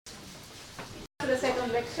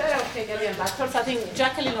second lecture of Hegelian backwards. I think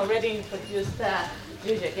Jacqueline already introduced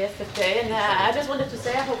Zizek yesterday, and I just wanted to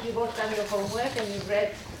say I hope you both done your homework and you've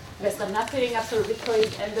read Less Than Nothing, Absolute Bitcoin,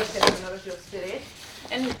 and the Phenomenology of Spirit.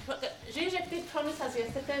 And Zizek did promise us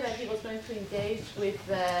yesterday that he was going to engage with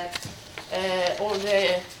all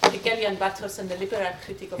the Hegelian battles and the liberal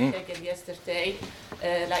critique of Hegel yesterday,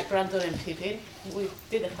 like Brandon and Pippin. We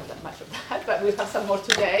didn't have that much of that, but we'll have some more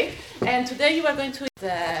today. And today you are going to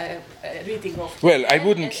reading of... Well, I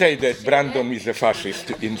wouldn't say that Brandon is a fascist,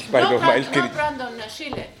 in spite of my... Not Brandon,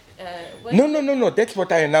 Schiller. No, that's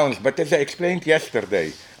what I announced, but as I explained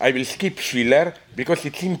yesterday, I will skip Schiller, because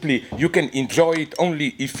it's simply, you can enjoy it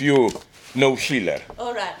only if you know Schiller.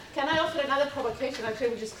 All right. Can I offer another provocation, actually,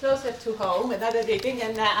 which is closer to home, another reading?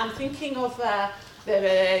 And I'm thinking of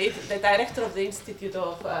the director of the Institute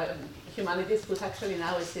of Humanities, who's actually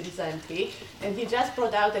now a Syriza MP, and he just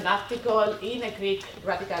brought out an article in a Greek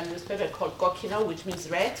radical newspaper called Kokino, which means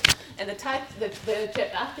red. And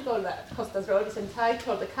the article that Kostas wrote is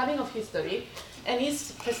entitled The Coming of History, and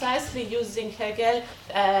he's precisely using Hegel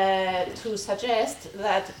to suggest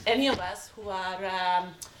that any of us who are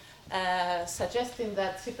suggesting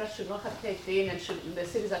that Tsipras should not have kicked in and the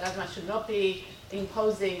Syriza government should not be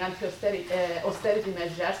imposing austerity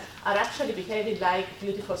measures are actually behaving like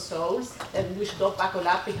beautiful souls, and we should all buckle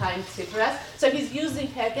up behind Tsipras. So he's using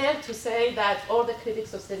Hegel to say that all the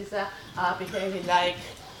critics of Syriza are behaving like,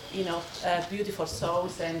 beautiful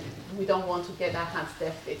souls, and we don't want to get our hands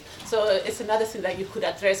dirty. So it's another thing that you could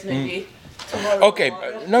address maybe tomorrow. Okay,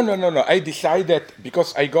 no. I decided,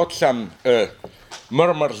 because I got some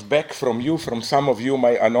murmurs back from some of you,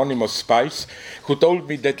 my anonymous spies, who told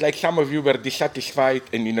me that, like, some of you were dissatisfied,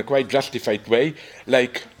 and in a quite justified way,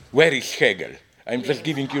 like, where is Hegel? I'm just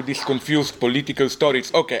giving you these confused political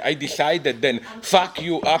stories. Okay, I decided then, fuck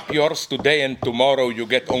you up yours today, and tomorrow you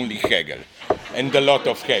get only Hegel. And a lot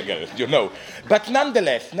of Hegel, But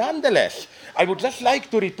nonetheless, I would just like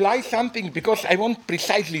to reply something, because I want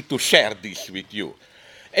precisely to share this with you.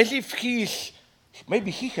 As if maybe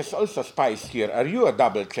he has also spies here. Are you a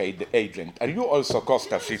double trade agent? Are you also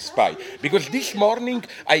Kostas' spy? Because this morning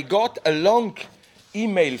I got a long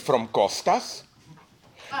email from Kostas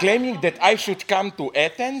claiming that I should come to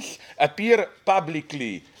Athens, appear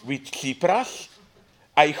publicly with Tsipras.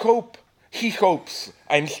 He hopes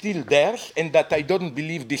I'm still there, and that I don't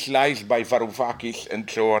believe these lies by Varoufakis and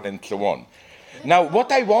so on and so on. Now,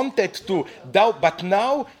 what I wanted to do, but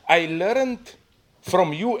now I learned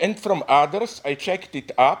from you and from others, I checked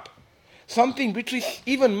it up, something which is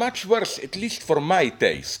even much worse, at least for my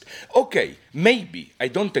taste. Okay, maybe I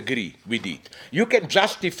don't agree with it. You can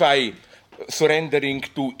justify surrendering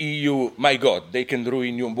to EU, my God, they can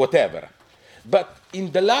ruin you, whatever. But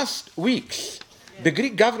in the last weeks, the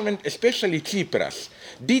Greek government, especially Tsipras,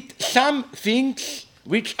 did some things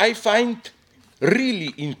which I find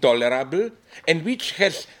really intolerable, and which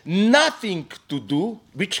have nothing to do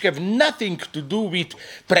with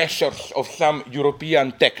pressures of some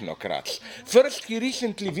European technocrats. First, he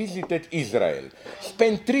recently visited Israel,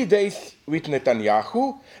 spent 3 days with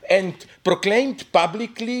Netanyahu, and proclaimed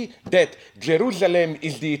publicly that Jerusalem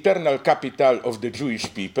is the eternal capital of the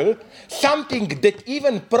Jewish people, something that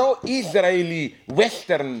even pro-Israeli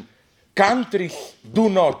Western countries do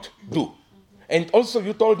not do. And also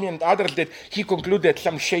you told me and others that he concluded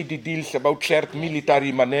some shady deals about shared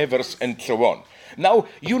military maneuvers and so on. Now,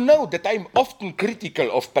 you know that I'm often critical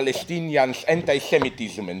of Palestinians'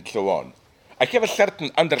 anti-Semitism and so on. I have a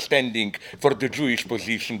certain understanding for the Jewish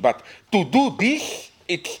position, but to do this,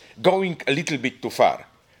 it's going a little bit too far.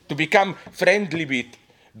 To become friendly with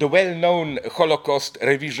the well-known Holocaust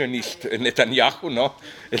revisionist Netanyahu,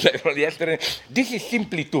 yesterday, this is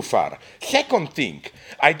simply too far. Second thing,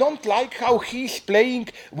 I don't like how he's playing.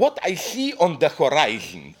 What I see on the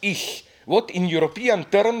horizon is what in European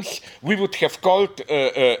terms we would have called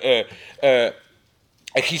a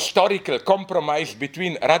historical compromise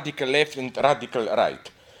between radical left and radical right.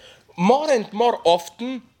 More and more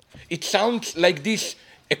often, it sounds like this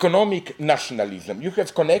economic nationalism. You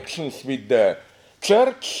have connections with the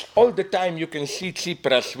Church. All the time you can see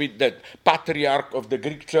Tsipras with the patriarch of the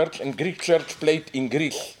Greek Church, and Greek Church played in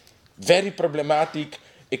Greece. Very problematic,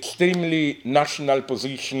 extremely national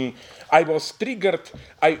position. I was triggered.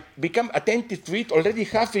 I became attentive to it already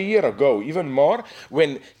half a year ago, even more,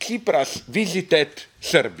 when Tsipras visited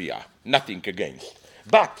Serbia. Nothing against.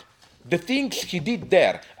 But the things he did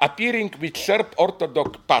there, appearing with Serb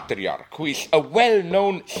Orthodox Patriarch, who is a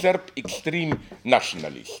well-known Serb extreme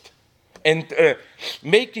nationalist, and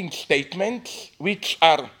making statements which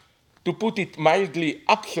are to put it mildly,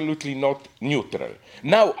 absolutely not neutral.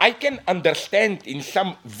 Now, I can understand in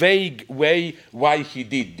some vague way why he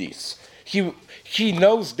did this. He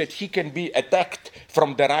knows that he can be attacked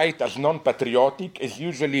from the right as non-patriotic, as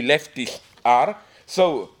usually leftists are.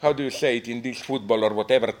 So, how do you say it in this football or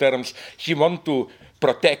whatever terms? He wants to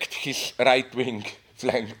protect his right-wing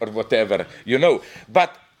flank or whatever,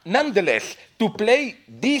 But nonetheless, to play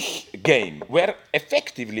this game, where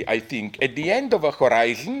effectively, I think, at the end of a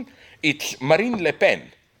horizon, it's Marine Le Pen.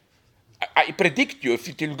 I predict you, if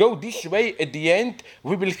it will go this way, at the end,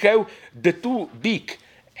 we will have the two big,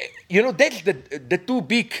 that's the two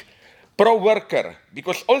big pro-worker,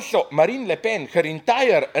 because also Marine Le Pen, her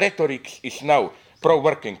entire rhetoric is now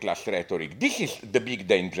pro-working class rhetoric. This is the big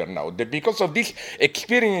danger now. Because of these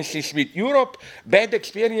experiences with Europe, bad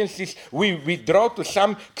experiences, we withdraw to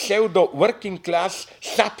some pseudo-working class,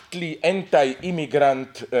 subtly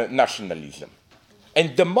anti-immigrant nationalism.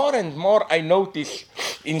 And the more and more I notice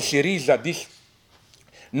in Syriza this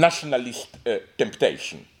nationalist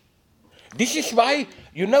temptation. This is why,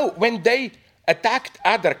 when they attacked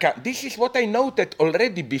other countries, this is what I noted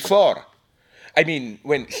already before. I mean,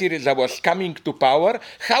 when Syriza was coming to power,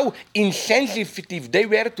 how insensitive they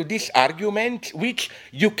were to these arguments, which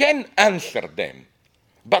you can answer them.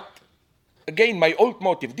 But again, my old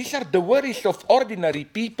motive, these are the worries of ordinary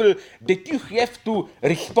people that you have to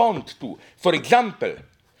respond to. For example,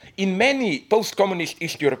 in many post-communist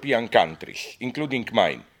East European countries, including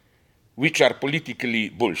mine, which are politically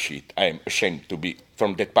bullshit, I am ashamed to be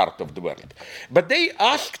from that part of the world. But they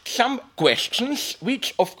asked some questions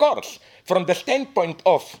which, of course, from the standpoint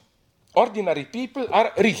of ordinary people,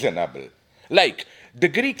 are reasonable. Like, the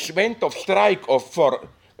Greeks went off strike for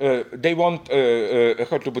they want,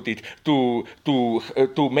 how to put it,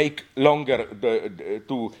 to make longer,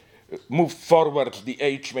 to move forward the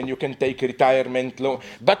age when you can take retirement loan.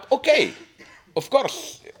 But okay, of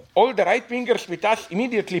course, all the right-wingers with us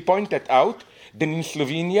immediately pointed out that in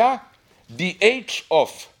Slovenia, the age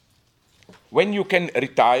of when you can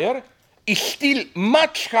retire is still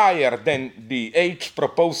much higher than the age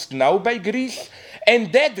proposed now by Greece,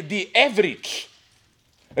 and that the average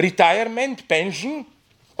retirement pension,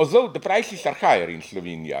 although the prices are higher in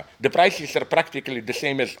Slovenia, the prices are practically the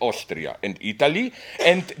same as Austria and Italy,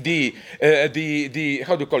 and the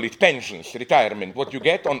how do you call it, pensions, retirement, what you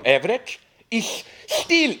get on average, is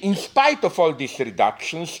still, in spite of all these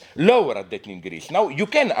reductions, lower than in Greece. Now, you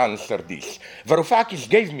can answer this. Varoufakis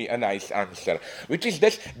gave me a nice answer, which is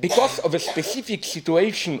that because of a specific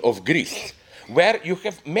situation of Greece, where you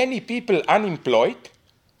have many people unemployed,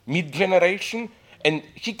 mid-generation, and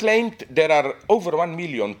he claimed there are over 1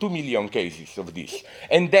 million, 2 million cases of this,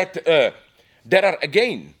 and that there are,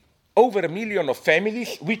 again, over 1 million of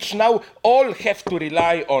families which now all have to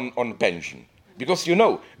rely on pension. Because,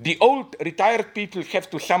 the old retired people have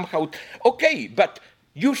to somehow, okay, but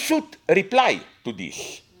you should reply to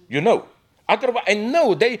this, Otherwise, and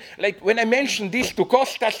no, they, like when I mentioned this to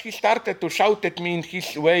Kostas, he started to shout at me in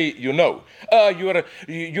his way, you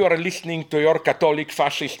are listening to your Catholic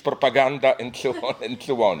fascist propaganda and so on and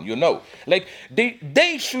so on, Like,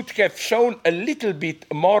 they should have shown a little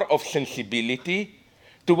bit more of sensibility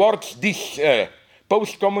towards these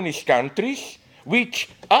post-communist countries, which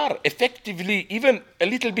are effectively even a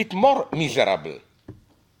little bit more miserable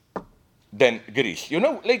than Greece.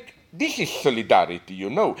 Like, this is solidarity,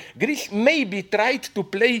 Greece maybe tried to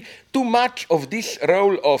play too much of this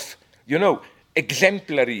role of,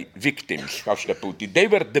 exemplary victims, how should I put it? They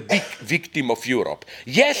were the big victim of Europe.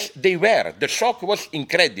 Yes, they were. The shock was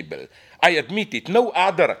incredible. I admit it. No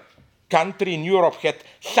other country in Europe had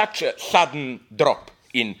such a sudden drop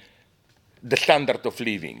in the standard of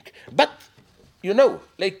living. But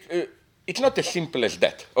it's not as simple as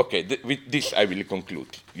that. Okay, with this I will conclude.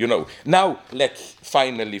 Now let's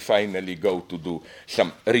finally go to do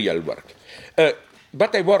some real work.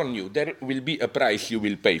 But I warn you, there will be a price you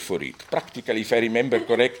will pay for it. Practically, if I remember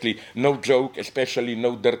correctly, no joke, especially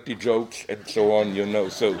no dirty jokes and so on,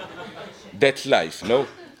 so that's life, no?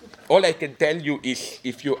 All I can tell you is,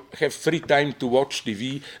 if you have free time to watch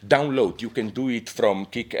TV, download. You can do it from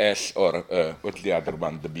Kick-Ass or, what's the other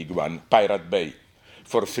one, the big one, Pirate Bay,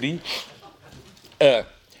 for free.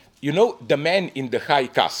 The Man in the High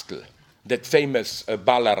Castle, that famous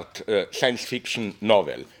Ballard science fiction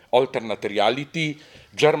novel, alternate reality,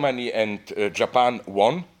 Germany and Japan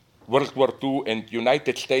won, World War II and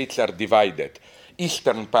United States are divided.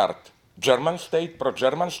 Eastern part, German state,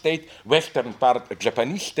 pro-German state, western part,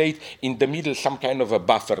 Japanese state, in the middle, some kind of a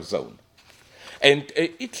buffer zone. And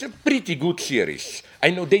it's a pretty good series.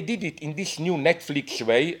 I know they did it in this new Netflix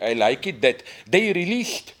way, I like it, that they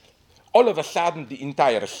released all of a sudden the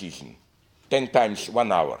entire season, 10 times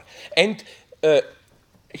 1 hour. And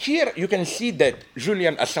here you can see that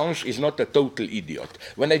Julian Assange is not a total idiot.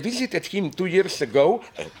 When I visited him 2 years ago,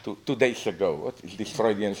 2 days ago, what is this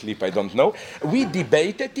Freudian slip, I don't know, we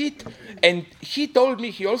debated it, and he told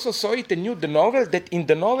me he also saw it and knew the novel, that in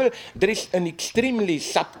the novel there is an extremely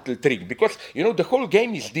subtle trick, because, you know, the whole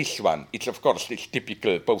game is this one. It's, of course, this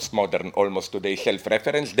typical postmodern, almost today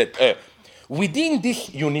self-reference, that within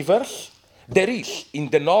this universe, there is, in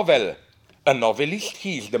the novel, a novelist,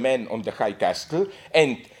 he is the man on the high castle,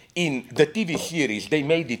 and in the TV series they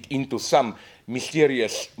made it into some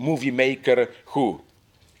mysterious movie maker who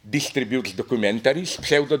distributes documentaries,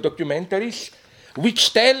 pseudo-documentaries,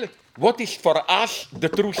 which tell what is for us the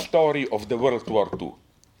true story of the World War II.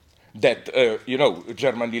 That, you know,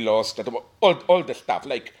 Germany lost, all the stuff,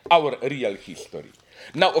 like our real history.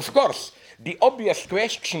 Now, of course, the obvious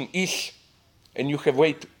question is, and you have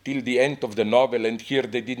waited till the end of the novel, and here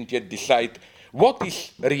they didn't yet decide, what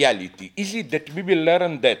is reality? Is it that we will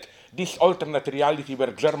learn that this alternate reality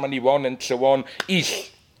where Germany won and so on is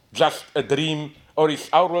just a dream, or is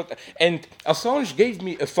our world? And Assange gave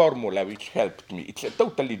me a formula which helped me. It's a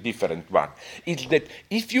totally different one. It's that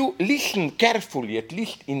if you listen carefully, at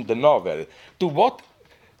least in the novel, to what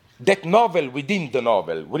that novel within the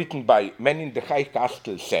novel, written by Man in the High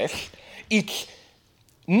Castle, says, it's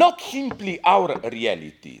not simply our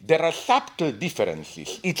reality. There are subtle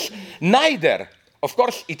differences. It's neither, of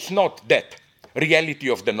course, it's not that reality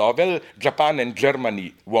of the novel, Japan and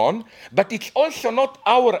Germany won, but it's also not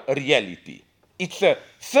our reality. It's a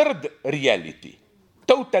third reality,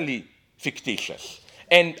 totally fictitious.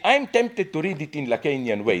 And I'm tempted to read it in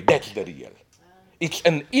Lacanian way. That's the real. It's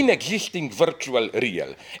an inexisting virtual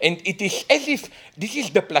real. And it is as if this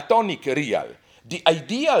is the Platonic real, the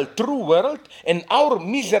ideal true world, and our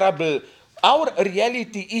reality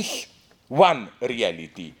is one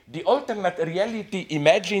reality. The alternate reality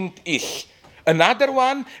imagined is another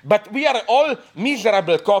one, but we are all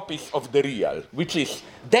miserable copies of the real, which is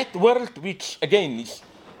that world which, again,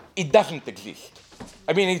 it doesn't exist.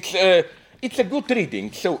 I mean, it's a good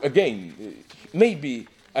reading. So again, maybe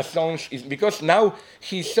Assange is, because now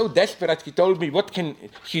he's so desperate, he told me, what can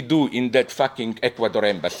he do in that fucking Ecuador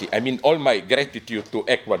embassy? I mean, all my gratitude to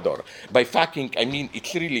Ecuador. By fucking, I mean,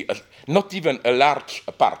 it's really not even a large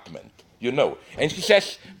apartment, you know. And he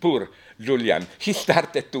says, poor Julian, he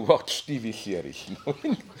started to watch TV series.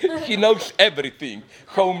 He knows everything,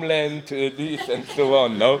 Homeland, this and so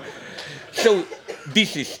on, no? So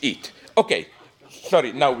this is it. Okay,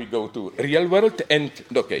 sorry, now we go to real world, and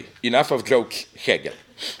okay, enough of jokes, Hegel.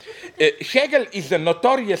 Hegel is a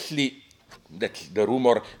notoriously, that's the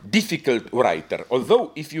rumor, difficult writer.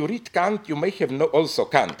 Although, if you read Kant, you may have also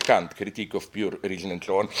Kant, Critique of Pure Reason and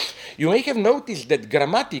so on, you may have noticed that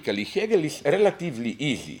grammatically Hegel is relatively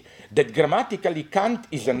easy, that grammatically Kant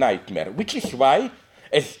is a nightmare, which is why,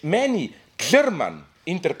 as many German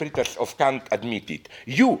interpreters of Kant admitted,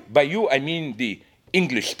 by you I mean the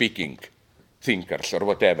English-speaking thinkers or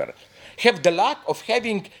whatever, have the luck of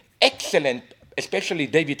having excellent, especially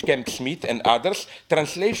David Kemp Smith and others,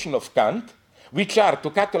 translation of Kant, which are, to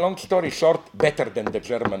cut a long story short, better than the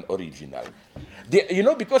German original. You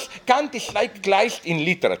know, because Kant is like Kleist in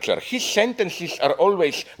literature. His sentences are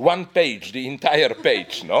always one page, the entire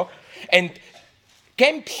page, no? And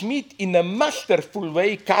Kemp Smith, in a masterful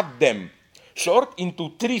way, cut them short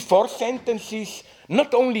into 3-4 sentences,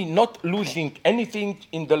 not only not losing anything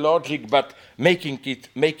in the logic, but making it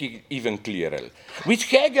even clearer. With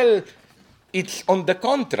Hegel, it's on the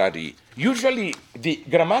contrary. Usually the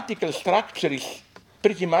grammatical structure is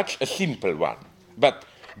pretty much a simple one, but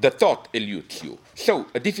the thought eludes you. So,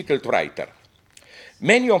 a difficult writer.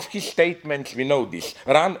 Many of his statements, we know this,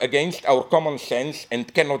 run against our common sense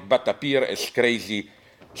and cannot but appear as crazy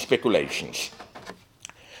speculations.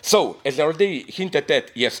 So, as I already hinted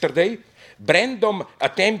at yesterday, Brandom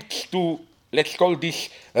attempts to, let's call this,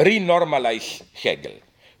 renormalize Hegel,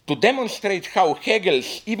 to demonstrate how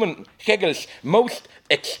even Hegel's most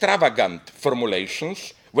extravagant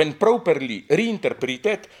formulations, when properly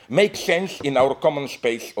reinterpreted, make sense in our common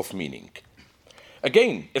space of meaning.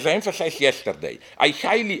 Again, as I emphasized yesterday, I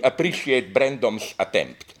highly appreciate Brandom's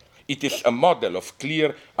attempt. It is a model of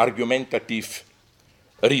clear, argumentative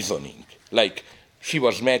reasoning. Like, she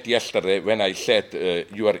was mad yesterday when I said,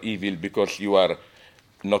 you are evil because you are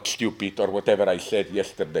not stupid, or whatever I said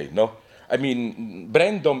yesterday, no? I mean,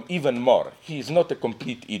 Brandom even more. He is not a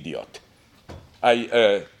complete idiot.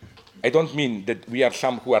 I don't mean that we are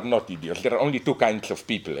some who are not idiots. There are only two kinds of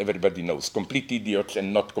people, everybody knows, complete idiots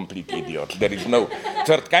and not complete idiots. There is no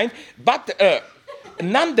third kind. But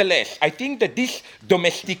nonetheless, I think that this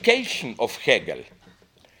domestication of Hegel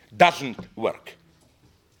doesn't work.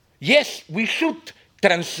 Yes, we should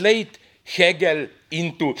translate Hegel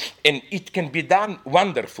into, and it can be done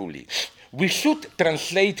wonderfully. We should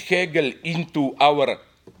translate Hegel into our,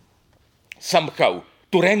 somehow,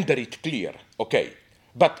 to render it clear, okay,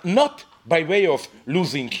 but not by way of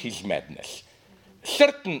losing his madness.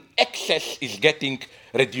 Certain excess is getting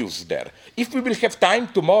reduced there. If we will have time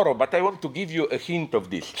tomorrow, but I want to give you a hint of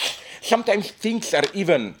this. Sometimes things are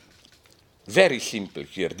even very simple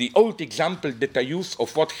here. The old example that I use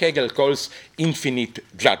of what Hegel calls infinite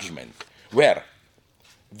judgment, where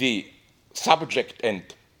the subject and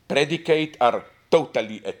predicate are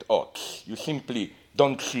totally at odds. You simply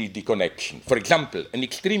don't see the connection. For example, an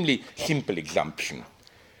extremely simple assumption.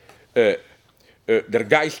 Der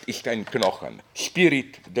Geist ist ein Knochen.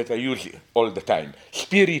 Spirit, that I use all the time.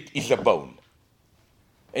 Spirit is a bone.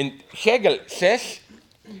 And Hegel says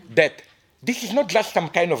that this is not just some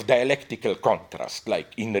kind of dialectical contrast, like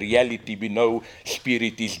in reality we know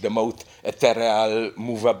spirit is the most ethereal,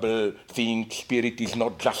 movable thing, spirit is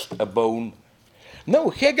not just a bone. No,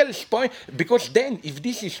 Hegel's point, because then if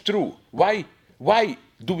this is true, why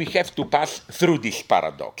do we have to pass through this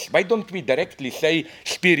paradox? Why don't we directly say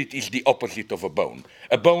spirit is the opposite of a bone?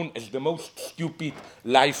 A bone is the most stupid,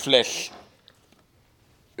 lifeless,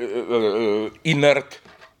 inert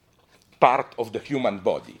part of the human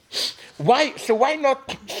body. Why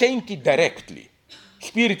not saying it directly?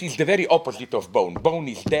 Spirit is the very opposite of bone. Bone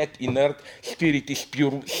is dead, inert. Spirit is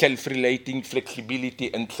pure, self-relating,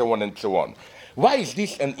 flexibility, and so on and so on. Why is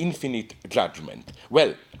this an infinite judgment?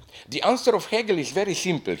 Well, the answer of Hegel is very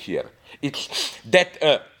simple here. It's that,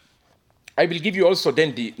 I will give you also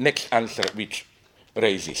then the next answer which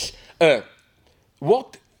raises. As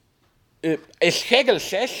Hegel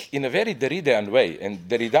says in a very Derridean way, and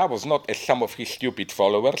Derrida was not as some of his stupid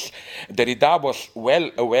followers, Derrida was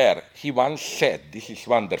well aware. He once said, this is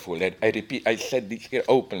wonderful, and I repeat, I said this here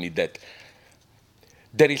openly, that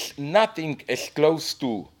there is nothing as close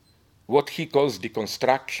to what he calls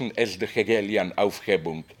deconstruction as the Hegelian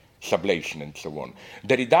Aufhebung, sublation, and so on.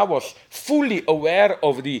 Derrida was fully aware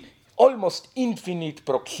of the almost infinite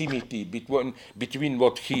proximity between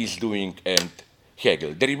what he is doing and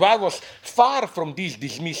Hegel. Derrida was far from this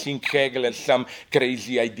dismissing Hegel as some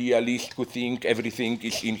crazy idealist who thinks everything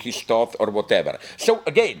is in his thought or whatever. So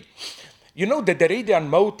again, you know the Derridean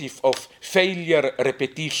motive of failure,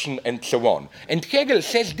 repetition, and so on. And Hegel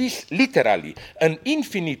says this literally. An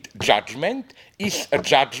infinite judgment is a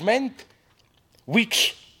judgment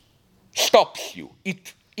which stops you.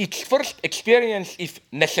 Its first experience is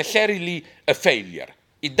necessarily a failure.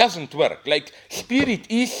 It doesn't work. Like spirit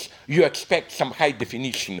is, you expect some high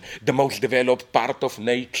definition, the most developed part of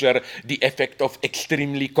nature, the effect of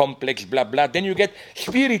extremely complex blah blah. Then you get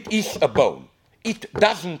spirit is a bone. It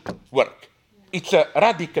doesn't work. It's a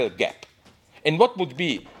radical gap. And what would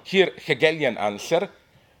be here Hegelian answer?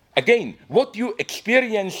 Again, what you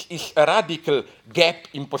experience is a radical gap,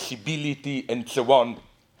 impossibility, and so on.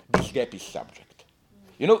 This gap is subject.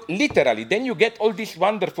 You know, literally, then you get all these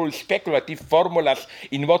wonderful speculative formulas,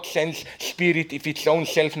 in what sense spirit, if its own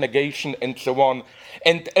self-negation, and so on.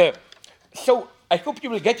 And so I hope you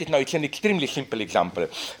will get it now. It's an extremely simple example,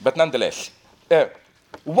 but nonetheless.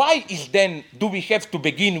 Why is then, do we have to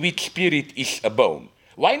begin with spirit is a bone?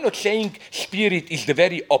 Why not saying spirit is the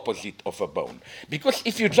very opposite of a bone? Because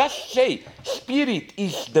if you just say spirit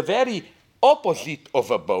is the very opposite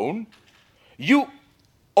of a bone, you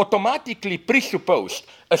automatically presuppose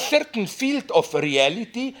a certain field of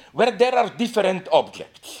reality where there are different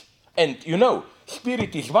objects. And you know,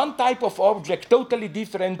 spirit is one type of object, totally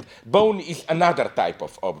different, bone is another type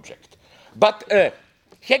of object. But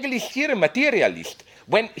Hegel is here a materialist.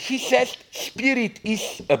 When he says spirit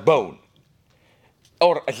is a bone,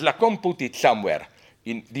 or as Lacan put it somewhere,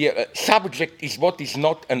 in the subject is what is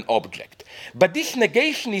not an object. But this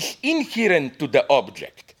negation is inherent to the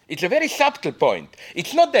object. It's a very subtle point.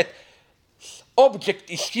 It's not that object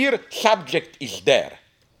is here, subject is there.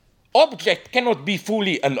 Object cannot be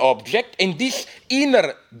fully an object, and this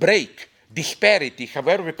inner break, disparity,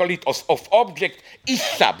 however we call it, of object is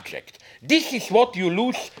subject. This is what you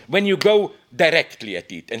lose when you go directly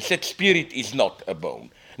at it and say spirit is not a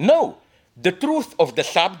bone. No, the truth of the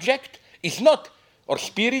subject is not, or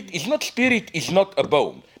spirit is not a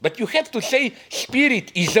bone. But you have to say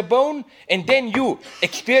spirit is a bone, and then you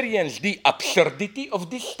experience the absurdity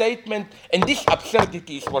of this statement, and this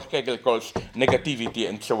absurdity is what Hegel calls negativity,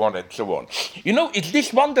 and so on and so on. You know, it's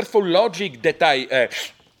this wonderful logic that I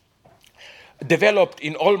developed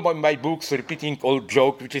in all my books, repeating old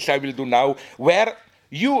joke, which is I will do now, where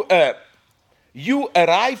you you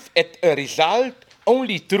arrive at a result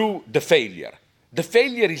only through the failure. The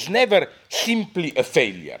failure is never simply a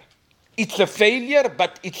failure. It's a failure,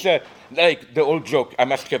 but it's like the old joke, I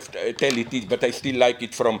must have tell it, but I still like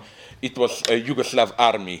it it was a Yugoslav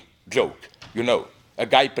army joke, you know. A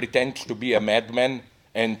guy pretends to be a madman,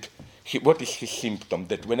 and what is his symptom?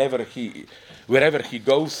 That wherever he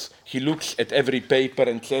goes, he looks at every paper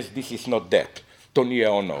and says, this is not that. To nije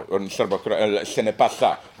ono, se ne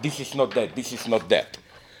pasa, this is not that, this is not that.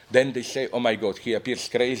 Then they say, oh my God, he appears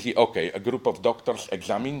crazy. Okay, a group of doctors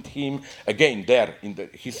examined him. Again,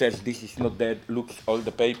 he says, this is not that, looks all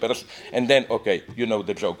the papers. And then, okay, you know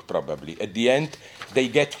the joke probably. At the end, they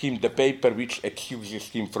get him the paper which excuses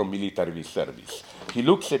him from military service. He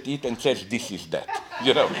looks at it and says, this is that.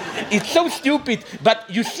 You know, it's so stupid, but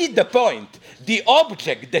you see the point. The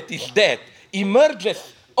object that is that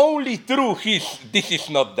emerges only through this is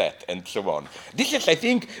not that, and so on. This is, I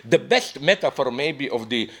think, the best metaphor maybe of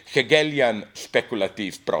the Hegelian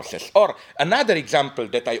speculative process. Or another example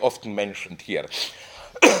that I often mentioned here.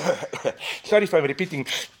 Sorry if I'm repeating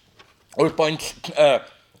all points.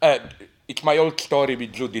 It's my old story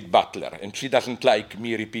with Judith Butler, and she doesn't like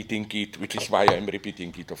me repeating it, which is why I'm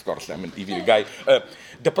repeating it, of course, I'm an evil guy.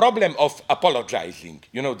 The problem of apologizing,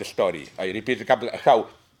 you know the story. I repeat a couple, how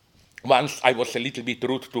once I was a little bit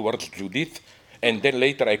rude towards Judith, and then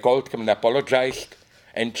later I called him and apologized,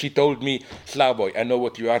 and she told me, Slavoj, I know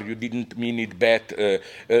what you are, you didn't mean it bad,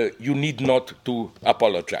 you need not to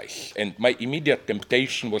apologize. And my immediate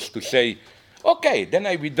temptation was to say, okay, then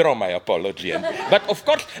I withdraw my apology. But of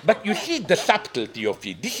course, but you see the subtlety of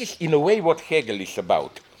it. This is in a way what Hegel is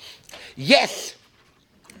about. Yes,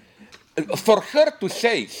 for her to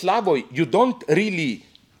say, Slavoj, you don't really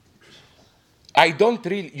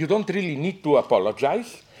need to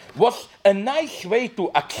apologize, was a nice way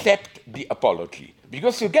to accept the apology.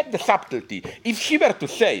 Because you get the subtlety. If she were to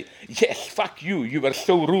say, yes, fuck you, you were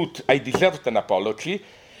so rude, I deserved an apology,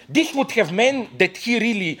 this would have meant that she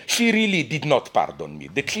really did not pardon me,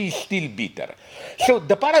 that she is still bitter. So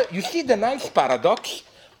you see the nice paradox?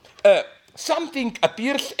 Something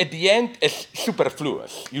appears at the end as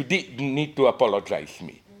superfluous. You didn't need to apologize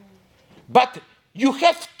me. But you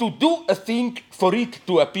have to do a thing for it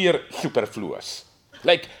to appear superfluous.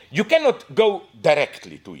 Like, you cannot go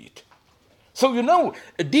directly to it. So, you know,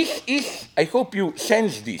 this is, I hope you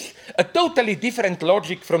sense this, a totally different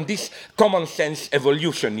logic from this common sense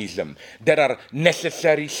evolutionism. There are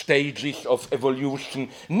necessary stages of evolution.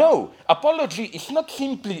 No, apology is not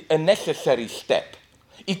simply a necessary step.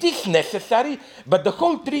 It is necessary, but the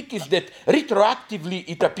whole trick is that retroactively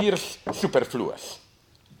it appears superfluous.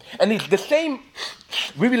 And it's the same,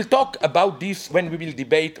 we will talk about this when we will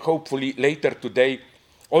debate, hopefully later today,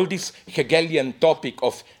 all this Hegelian topic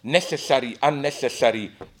of necessary,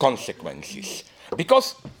 unnecessary consequences.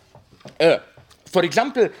 Because, for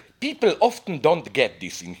example, people often don't get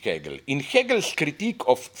this in Hegel. In Hegel's critique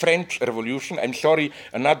of French Revolution, I'm sorry,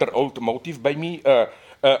 another old motive by me,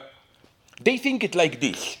 they think it like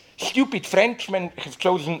this. Stupid Frenchmen have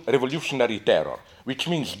chosen revolutionary terror, which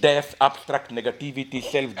means death, abstract negativity,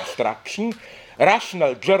 self-destruction.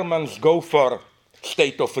 Rational Germans go for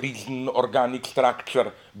state of reason, organic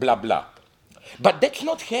structure, blah, blah. But that's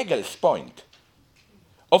not Hegel's point.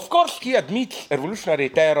 Of course, he admits revolutionary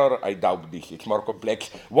terror, I doubt this, it's more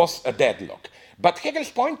complex, was a deadlock. But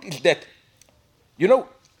Hegel's point is that, you know,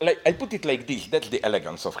 I put it like this, that's the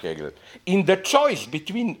elegance of Hegel. In the choice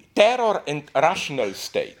between terror and rational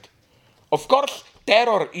state, of course,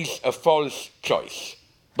 terror is a false choice,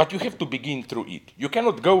 but you have to begin through it. You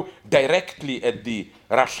cannot go directly at the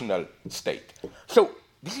rational state. So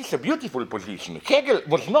this is a beautiful position. Hegel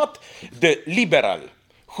was not the liberal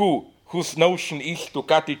whose notion is, to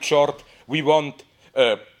cut it short, we want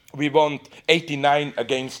 89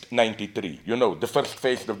 against 93. You know, the first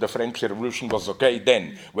phase of the French Revolution was okay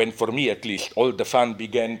then, when for me at least all the fun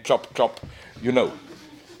began, chop, chop, you know.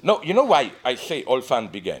 No, you know why I say all fun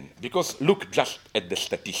began? Because look just at the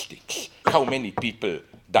statistics, how many people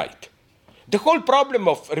died. The whole problem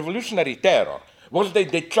of revolutionary terror was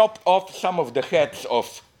that they chopped off some of the heads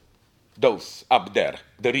of those up there,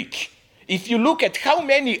 the rich. If you look at how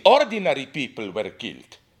many ordinary people were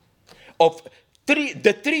killed, of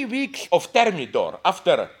the 3 weeks of Thermidor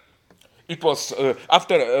after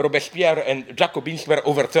Robespierre and Jacobins were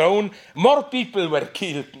overthrown, more people were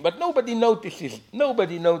killed, but nobody notices.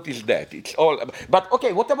 Nobody noticed that. It's all. But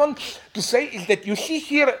okay, what I want to say is that you see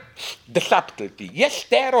here the subtlety. Yes,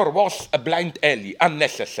 terror was a blind alley,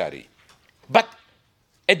 unnecessary, but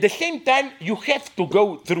at the same time you have to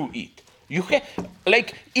go through it. You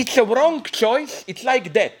like, it's a wrong choice. It's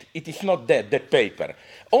like that. It is not that paper.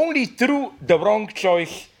 Only through the wrong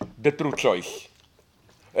choice, the true choice.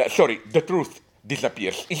 The truth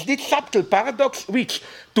disappears. Is this subtle paradox which,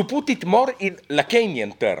 to put it more in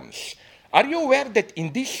Lacanian terms, are you aware that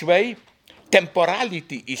in this way,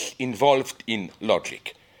 temporality is involved in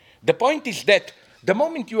logic? The point is that the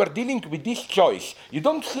moment you are dealing with this choice, you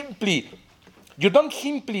don't simply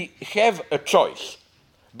have a choice,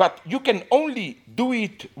 but you can only do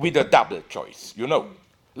it with a double choice, you know.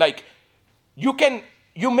 Like, you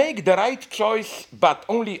make the right choice, but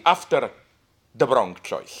only after the wrong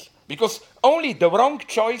choice. Because only the wrong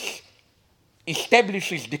choice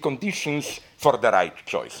establishes the conditions for the right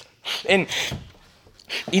choice. And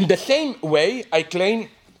in the same way, I claim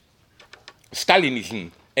Stalinism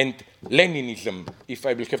and Leninism, if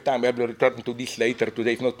I will have time, I will return to this later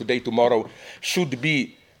today, if not today, tomorrow, should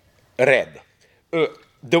be read.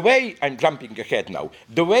 The way, I'm jumping ahead now,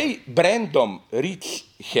 the way Brandom reads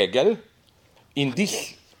Hegel in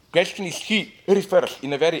this question is he refers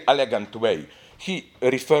in a very elegant way. He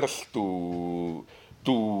refers to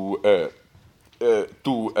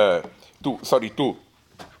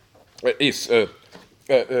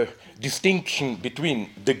distinction between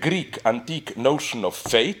the Greek antique notion of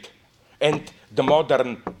fate and the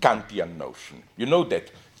modern Kantian notion. You know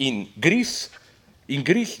that in Greece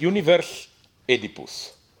universe,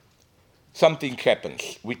 Oedipus, something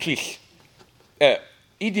happens, which is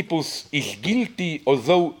Oedipus is guilty,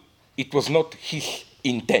 although it was not his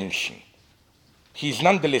intention. He is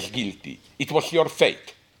nonetheless guilty. It was your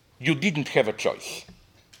fate. You didn't have a choice.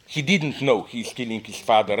 He didn't know he is killing his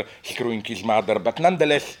father, screwing his mother, but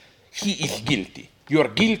nonetheless, he is guilty. You are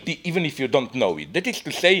guilty even if you don't know it. That is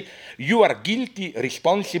to say, you are guilty,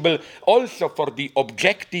 responsible also for the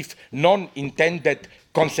objective, non-intended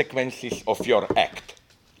consequences of your act.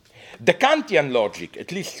 The Kantian logic,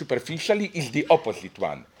 at least superficially, is the opposite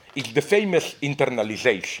one. It's the famous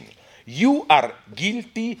internalization. You are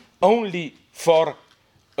guilty only for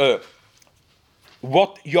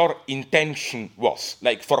what your intention was.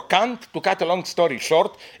 Like for Kant, to cut a long story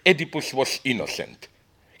short, Oedipus was innocent.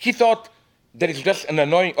 He thought there is just an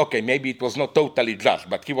annoying, okay, maybe it was not totally just,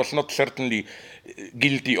 but he was not certainly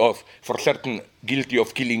guilty of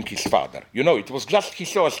killing his father. You know, it was just he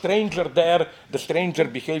saw a stranger there, the stranger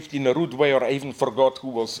behaved in a rude way, or I even forgot who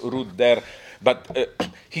was rude there, but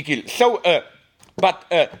he killed. So,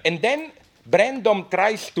 and then Brandom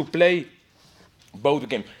tries to play both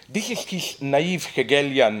games. This is his naive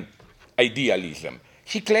Hegelian idealism.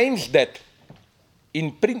 He claims that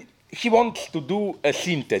he wants to do a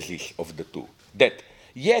synthesis of the two. That,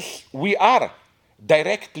 yes, we are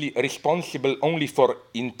directly responsible only for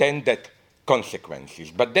intended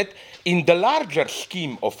consequences, but that in the larger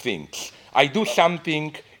scheme of things, I do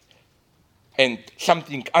something and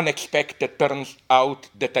something unexpected turns out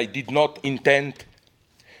that I did not intend.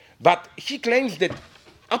 But he claims that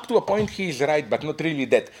up to a point he is right, but not really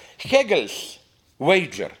that. Hegel's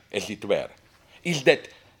wager, as it were, is that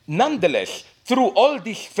nonetheless, through all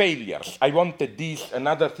these failures, I wanted this,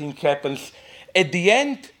 another thing happens, at the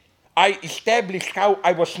end, I established how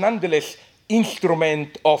I was nonetheless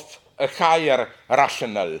instrument of a higher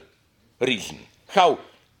rational reason. How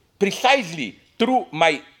precisely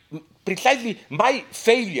my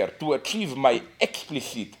failure to achieve my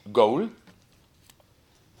explicit goal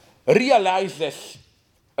realizes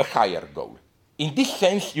a higher goal. In this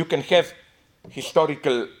sense, you can have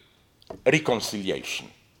historical reconciliation.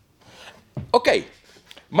 Okay,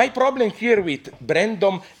 my problem here with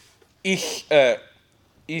Brandom is that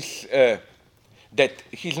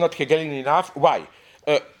he's not Hegelian enough. Why?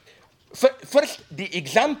 First, the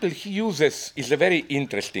example he uses is a very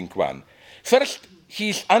interesting one. First, he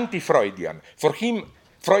is anti-Freudian. For him,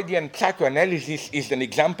 Freudian psychoanalysis is an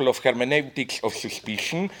example of hermeneutics of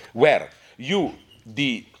suspicion, where you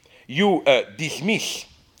dismiss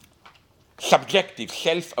subjective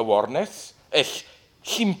self-awareness as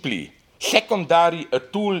simply secondary, a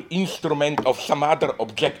tool, instrument of some other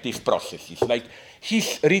objective processes. Like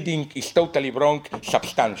his reading is totally wrong,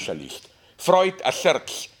 substantialist. Freud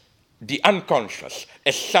asserts the unconscious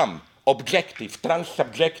as some objective,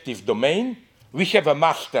 transsubjective domain. We have a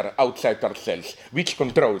master outside ourselves, which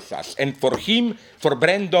controls us. And for him, for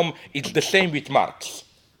Brandom, it's the same with Marx.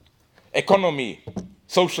 Economy,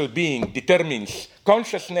 social being, determines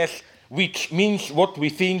consciousness, which means what we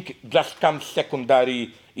think just comes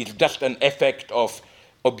secondary. It's just an effect of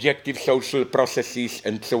objective social processes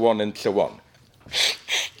and so on and so on.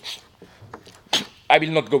 I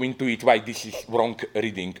will not go into it why this is wrong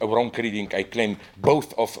reading, I claim,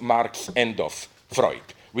 both of Marx and of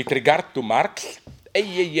Freud. With regard to Marx,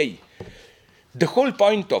 the whole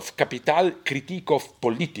point of Capital critique of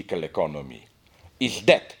political economy is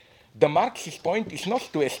that the Marxist point is not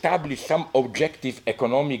to establish some objective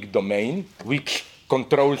economic domain which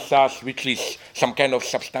controls us, which is some kind of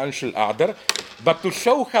substantial other, but to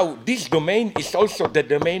show how this domain is also the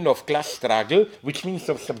domain of class struggle, which means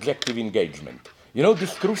of subjective engagement. You know,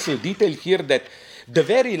 this crucial detail here that the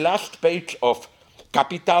very last page of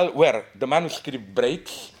Capital, where the manuscript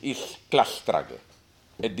breaks, is class struggle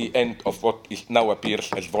at the end of what is now appears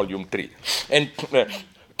as volume 3. And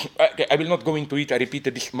I will not go into it. I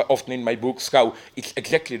repeated this often in my books, how it's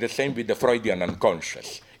exactly the same with the Freudian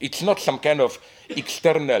unconscious. It's not some kind of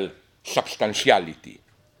external substantiality.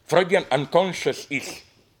 Freudian unconscious is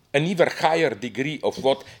an even higher degree of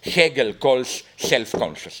what Hegel calls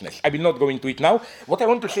self-consciousness. I will not go into it now. What I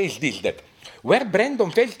want to say is this, that where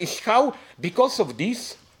Brandom fails is how, because of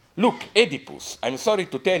this, look, Oedipus, I'm sorry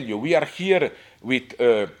to tell you, we are here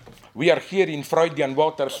in Freudian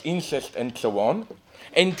waters, incest and so on,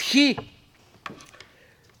 and he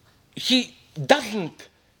doesn't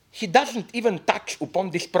even touch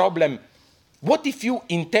upon this problem. What if you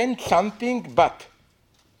intend something, but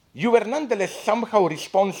you were nonetheless somehow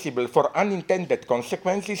responsible for unintended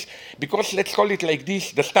consequences because, let's call it like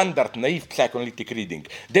this, the standard naive psychoanalytic reading.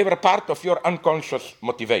 They were part of your unconscious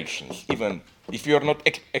motivations, even if you're not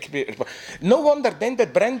No wonder then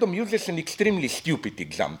that Brandom uses an extremely stupid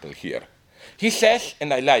example here. He says,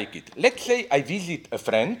 and I like it, let's say I visit a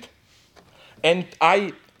friend and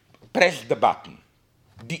I press the button.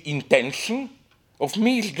 The intention of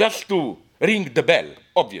me is just to ring the bell,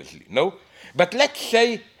 obviously, no? But let's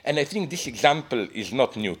say, and I think this example is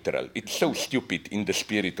not neutral, it's so stupid in the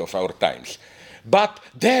spirit of our times, but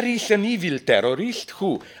there is an evil terrorist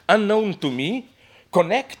who, unknown to me,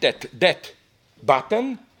 connected that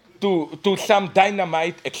button to some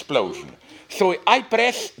dynamite explosion. So I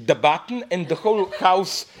press the button and the whole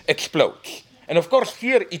house explodes. And of course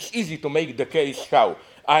here it's easy to make the case how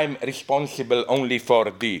I'm responsible only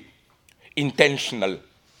for the intentional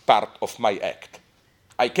part of my act.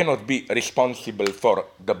 I cannot be responsible for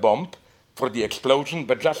the bomb, for the explosion,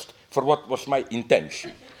 but just for what was my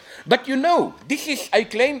intention. But you know, this is, I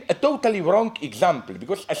claim, a totally wrong example,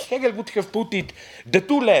 because as Hegel would have put it, the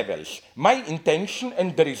two levels, my intention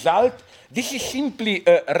and the result, this is simply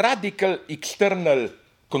a radical external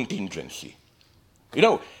contingency. You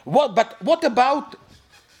know, but what about,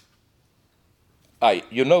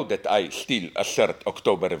 you know that I still assert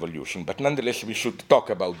October Revolution, but nonetheless we should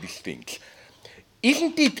talk about these things.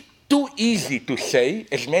 Isn't it too easy to say,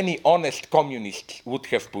 as many honest communists would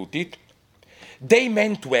have put it, they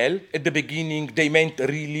meant well at the beginning, they meant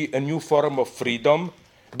really a new form of freedom,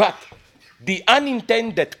 but the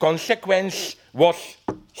unintended consequence was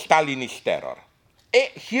Stalinist terror.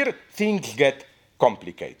 Here things get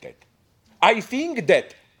complicated. I think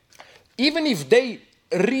that even if they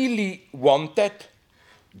really wanted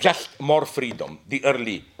just more freedom, the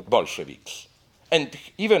early Bolsheviks, and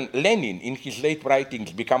even Lenin in his late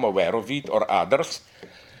writings become aware of it, or others,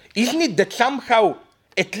 isn't it that somehow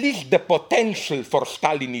at least the potential for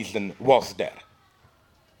Stalinism was there?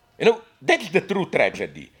 You know, that's the true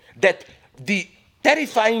tragedy, that the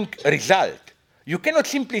terrifying result, you cannot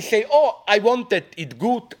simply say, oh, I wanted it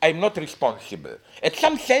good, I'm not responsible. At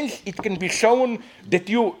some sense, it can be shown that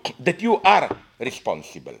you are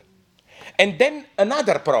responsible. And then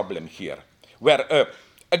another problem here, where,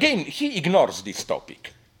 again, he ignores this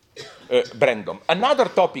topic, Brandom. Another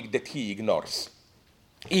topic that he ignores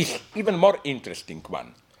is even more interesting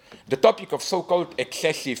one, the topic of so-called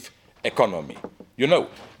excessive economy. You know,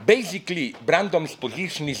 basically, Brandom's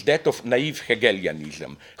position is that of naive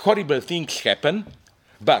Hegelianism. Horrible things happen,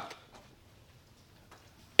 but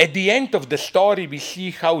at the end of the story, we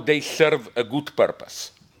see how they serve a good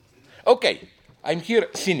purpose. Okay, I'm here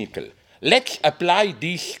cynical. Let's apply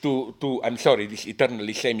this to I'm sorry, these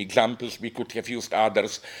eternally same examples. We could have used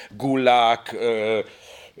others, Gulag,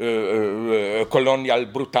 colonial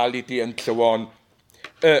brutality, and so on.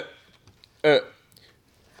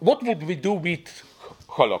 What would we do with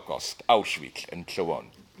Holocaust, Auschwitz, and so on?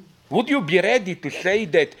 Would you be ready to say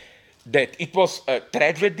that it was a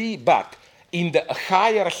tragedy, but in the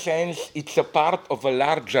higher sense, it's a part of a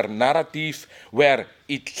larger narrative where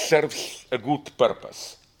it serves a good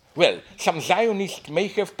purpose? Well, some Zionists may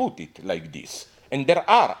have put it like this, and there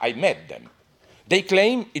are, I met them. They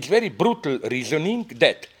claim it's very brutal reasoning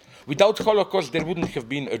that without Holocaust there wouldn't have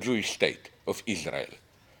been a Jewish state of Israel.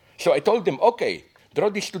 So I told them, okay, draw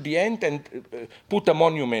this to the end and put a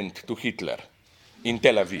monument to Hitler in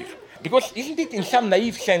Tel Aviv. Because isn't it in some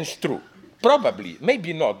naive sense true probably,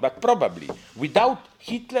 maybe not, but probably, without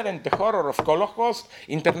Hitler and the horror of Holocaust,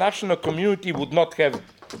 international community would not have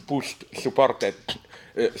supported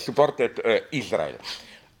Israel.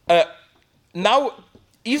 Now,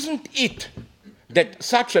 isn't it that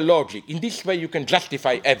such a logic, in this way you can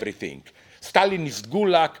justify everything? Stalinist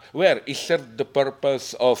Gulag, where it served the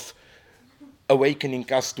purpose of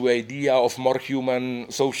awakening us to the idea of more human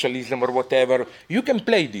socialism or whatever. You can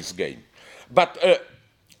play this game. But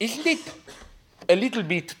isn't it a little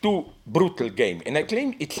bit too brutal game? And I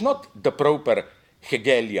claim it's not the proper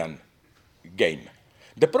Hegelian game.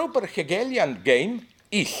 The proper Hegelian game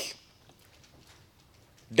is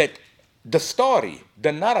that the story,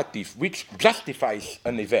 the narrative which justifies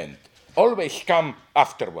an event, always come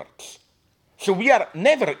afterwards. So we are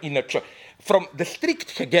never in a from the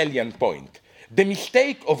strict Hegelian point, the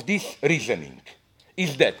mistake of this reasoning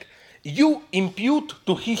is that you impute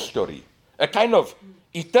to history a kind of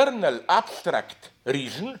eternal abstract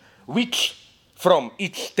reason which, from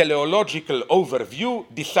its teleological overview,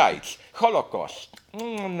 decides Holocaust.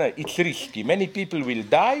 It's risky. Many people will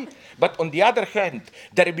die, but on the other hand,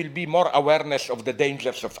 there will be more awareness of the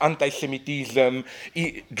dangers of anti-Semitism.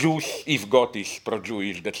 Jews, if God is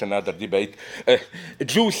pro-Jewish, that's another debate.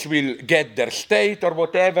 Jews will get their state or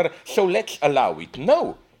whatever, so let's allow it.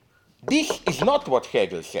 No, this is not what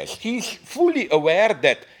Hegel says. He is fully aware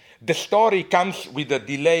that the story comes with a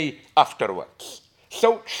delay afterwards.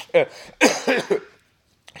 So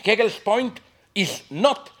Hegel's point is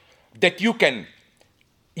not that you can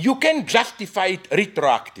justify it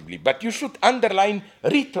retroactively, but you should underline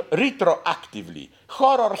retroactively.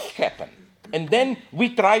 Horrors happen, and then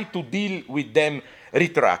we try to deal with them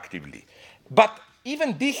retroactively. But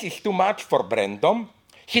even this is too much for Brandom.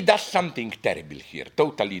 He does something terrible here,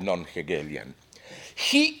 totally non-Hegelian.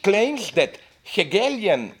 He claims that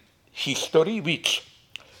Hegelian history, which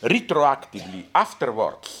retroactively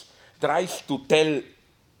afterwards tries to tell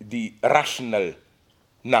the rational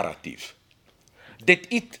narrative, that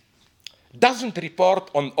it doesn't report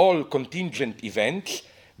on all contingent events,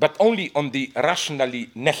 but only on the rationally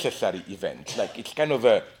necessary events. Like it's kind of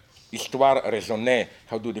a histoire raisonnée,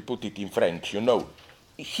 how do they put it in French, you know,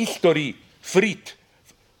 history freed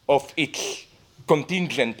of its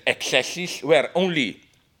contingent excesses, where only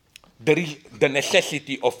the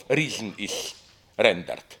necessity of reason is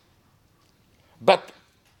rendered. But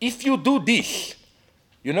if you do this,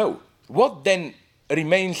 you know, what then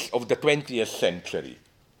remains of the 20th century?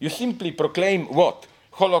 You simply proclaim what?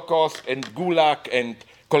 Holocaust and Gulag and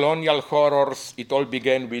colonial horrors, it all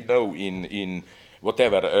began, we know, in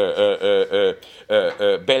whatever,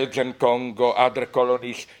 Belgian Congo, other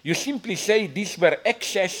colonies. You simply say these were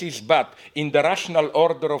excesses, but in the rational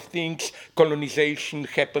order of things, colonization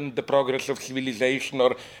happened, the progress of civilization,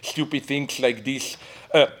 or stupid things like this.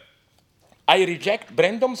 I reject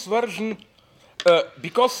Brandom's version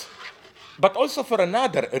because, but also for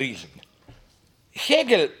another reason.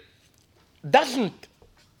 Hegel doesn't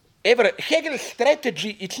ever, Hegel's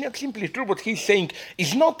strategy, it's not simply true what he's saying,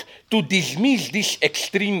 is not to dismiss these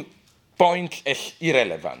extreme points as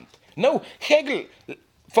irrelevant. No,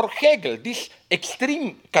 for Hegel, these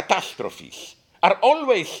extreme catastrophes are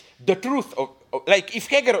always the truth of, like if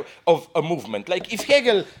Hegel of a movement, like if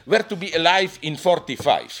Hegel were to be alive in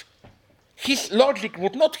 45, his logic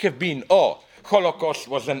would not have been, oh, Holocaust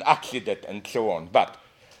was an accident and so on, but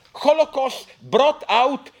Holocaust brought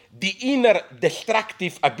out the inner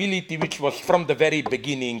destructive ability which was from the very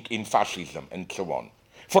beginning in fascism and so on.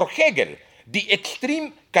 For Hegel, the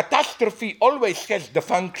extreme catastrophe always has the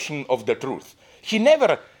function of the truth. He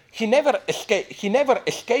never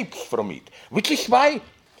escapes from it, which is why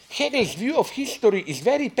Hegel's view of history is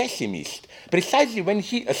very pessimist, precisely when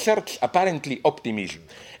he asserts apparently optimism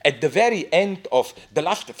at the very end of the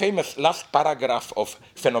famous last paragraph of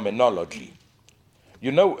Phenomenology.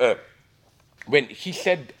 You know, when he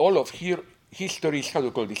said all of history is, how do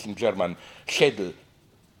you call this in German, schedule,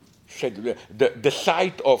 the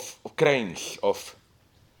sight of cranes, of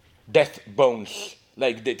death bones,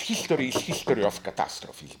 like that history is history of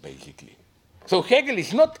catastrophes, basically. So Hegel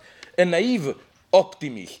is not a naive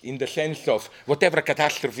optimist in the sense of whatever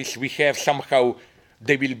catastrophes we have, somehow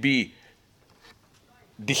they will be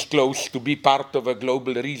disclosed to be part of a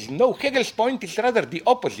global reason. No, Hegel's point is rather the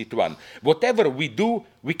opposite one. Whatever we do,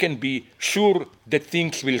 we can be sure that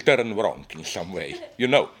things will turn wrong in some way, you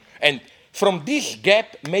know. And from this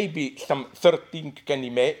gap, maybe some third thing can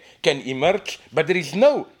emerge, but there is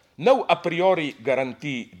no a priori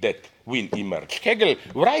guarantee that will emerge. Hegel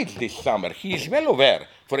writes this summer, he is well aware,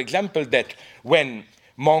 for example, that when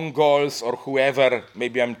Mongols or whoever,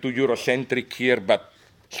 maybe I'm too Eurocentric here, but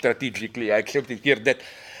strategically I accept it here, that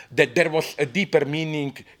that there was a deeper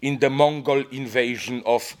meaning in the Mongol invasion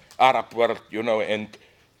of Arab world, and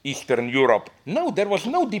Eastern Europe. No, there was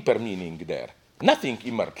no deeper meaning there. Nothing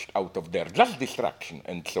emerged out of there, just destruction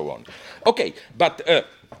and so on. Okay, but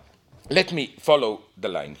let me follow the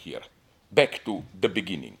line here, back to the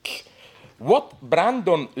beginnings. What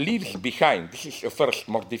Brandon leaves behind, this is a first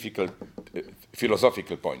more difficult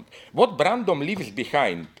philosophical point. What Brandon leaves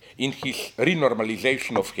behind in his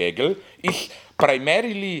renormalization of Hegel is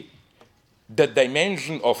primarily the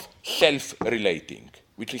dimension of self-relating,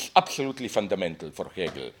 which is absolutely fundamental for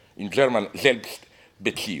Hegel, in German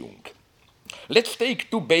Selbstbeziehung. Let's take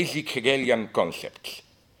two basic Hegelian concepts: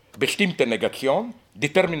 bestimmte Negation,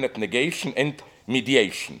 determinate negation, and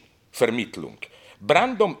mediation, Vermittlung.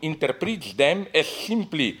 Brandom interprets them as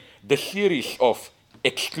simply the series of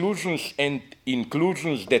exclusions and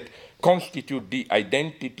inclusions that constitute the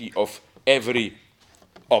identity of every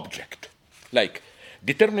object. Like,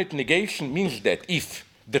 determinate negation means that if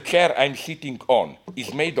the chair I'm sitting on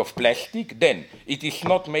is made of plastic, then it is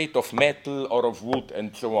not made of metal or of wood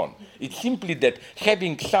and so on. It's simply that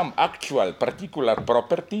having some actual particular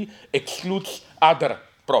property excludes other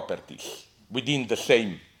properties within the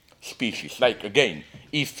same species. Like, again,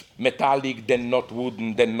 if metallic, then not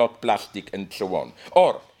wooden, then not plastic, and so on.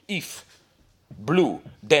 Or if blue,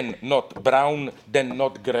 then not brown, then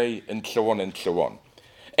not gray, and so on and so on.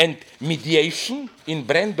 And mediation, in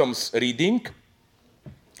Brandom's reading,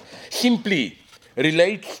 simply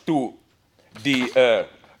relates to the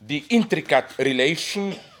intricate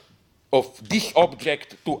relation of this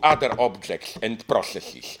object to other objects and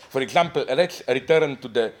processes. For example, let's return to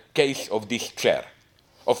the case of this chair.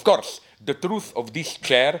 Of course, the truth of this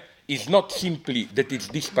chair is not simply that it's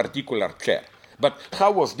this particular chair, but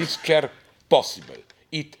how was this chair possible?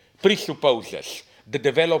 It presupposes the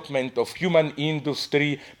development of human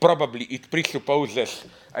industry. Probably it presupposes,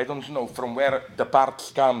 I don't know from where the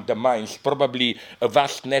parts come, the mines, probably a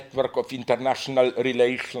vast network of international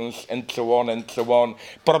relations and so on and so on,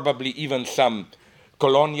 probably even some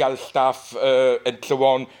colonial stuff and so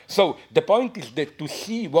on. So the point is that to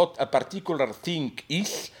see what a particular thing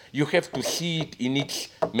is, you have to see it in its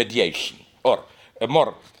mediation. Or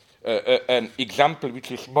an example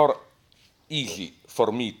which is more easy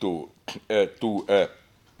for me to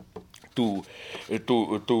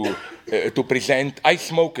present. I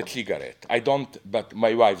smoke a cigarette. I don't, but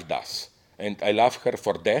my wife does, and I love her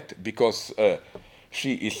for that because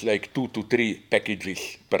she is like 2 to 3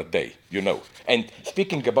 packages per day, And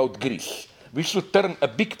speaking about Greece, we should turn a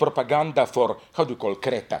big propaganda for, how do you call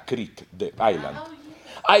Crete, the island.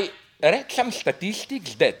 I read some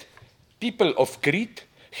statistics that people of Crete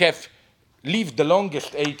have lived the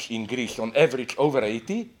longest age in Greece, on average over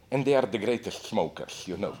 80, and they are the greatest smokers,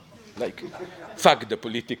 Like, fuck the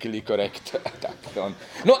politically correct attack on.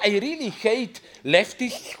 No, I really hate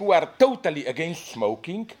leftists who are totally against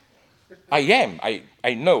smoking.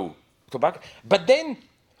 I know tobacco. But then,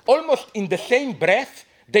 almost in the same breath,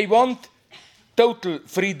 they want total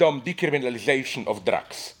freedom, decriminalization of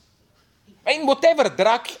drugs. I mean, whatever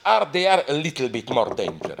drugs are, they are a little bit more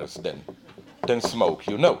dangerous than smoke,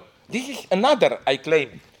 This is another, I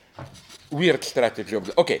claim, weird strategy of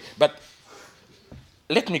okay, but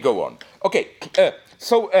let me go on. Okay,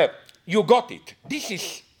 so you got it. This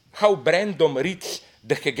is how Brandom reads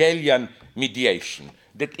the Hegelian mediation.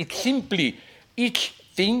 That it's simply each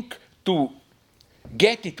thing, to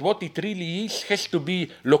get it what it really is, has to be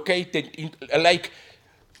located in, like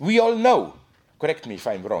we all know, correct me if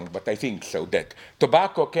I'm wrong, but I think so, that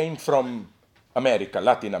tobacco came from America,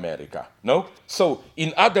 Latin America, no? So,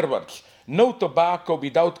 in other words, no tobacco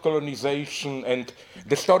without colonization, and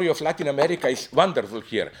the story of Latin America is wonderful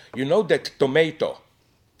here. You know that tomato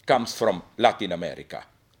comes from Latin America.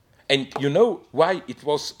 And you know why it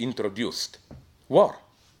was introduced? War.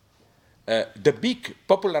 The big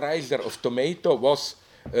popularizer of tomato was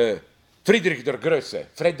Friedrich der Große,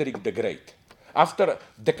 Frederick the Great. After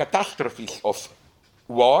the catastrophes of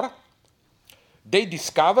war, they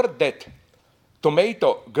discovered that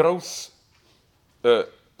tomato grows,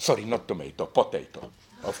 not tomato, potato,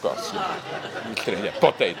 of course. Yeah,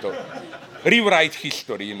 potato. Rewrite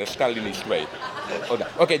history in a Stalinist way.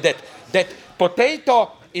 Okay, that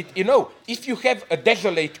potato, if you have a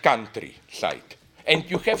desolate countryside and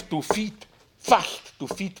you have to feed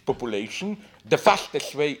population, the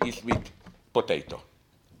fastest way is with potato.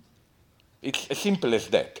 It's as simple as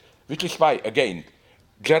that, which is why, again,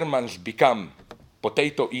 Germans become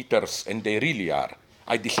potato eaters, and they really are.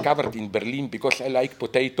 I discovered in Berlin, because I like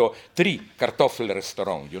potato, 3 Kartoffel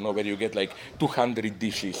restaurants, where you get like 200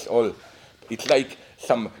 dishes, all It's like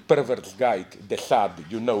some perverse guide, the sad,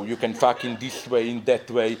 you can fuck in this way, in that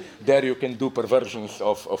way, there you can do perversions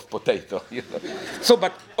of potato. So,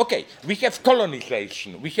 but, okay, we have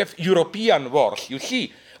colonization, we have European wars. You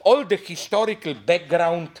see, all the historical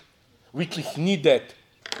background which is needed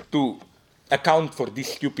to account for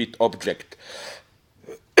this stupid object,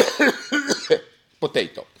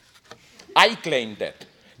 potato. I claim that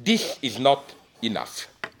this is not enough.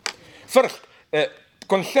 First,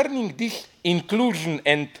 concerning this inclusion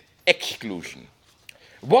and exclusion,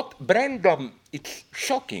 what Brandom, it's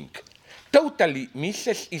shocking, totally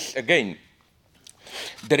misses is, again,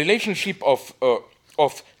 the relationship of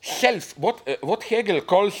self, what Hegel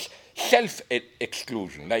calls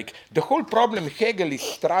self-exclusion. Like, the whole problem Hegel is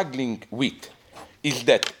struggling with is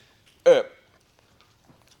that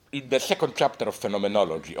in the second chapter of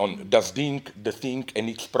Phenomenology on das Ding, the thing, and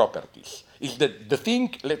its properties, is that the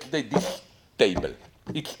thing, let's say this table,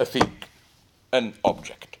 it's a thing, an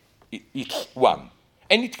object. It's one.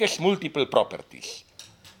 And it has multiple properties.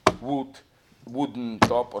 Wooden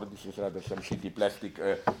top, or this is rather some shitty plastic,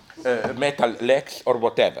 metal legs, or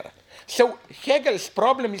whatever. So Hegel's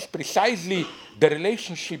problem is precisely the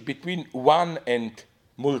relationship between one and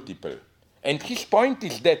multiple. And his point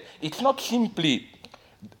is that it's not simply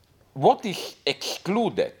what is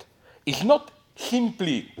excluded, is not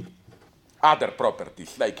simply other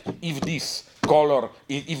properties, like if this color,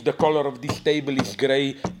 if the color of this table is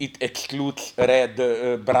gray, it excludes red,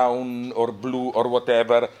 brown, or blue, or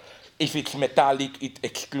whatever. If it's metallic, it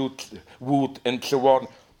excludes wood, and so on.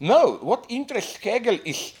 No, what interests Hegel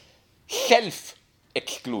is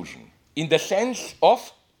self-exclusion, in the sense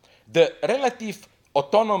of the relative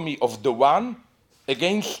autonomy of the one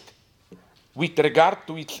against, with regard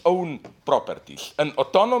to its own properties, an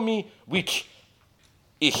autonomy which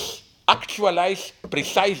is actualized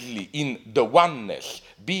precisely in the oneness,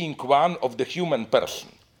 being one of the human person.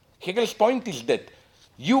 Hegel's point is that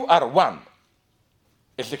you are one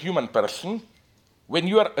as a human person. When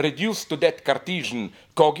you are reduced to that Cartesian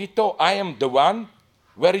cogito, I am the one,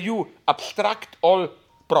 where you abstract all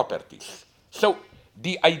properties. So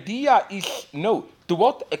the idea is, no, to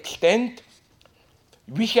what extent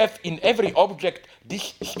we have in every object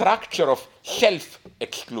this structure of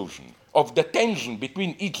self-exclusion, of the tension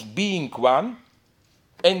between its being one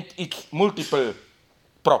and its multiple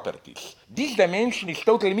properties. This dimension is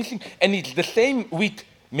totally missing, and it's the same with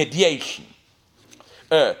mediation.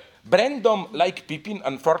 Brandom, like Pippin,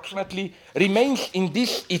 unfortunately, remains in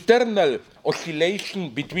this eternal oscillation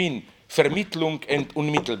between Vermittlung and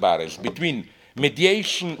Unmittelbares, between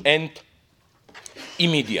mediation and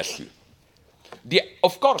immediacy.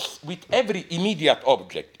 Of course, with every immediate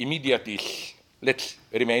object, immediate is, let's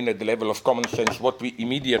remain at the level of common sense, what we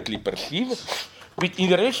immediately perceive. In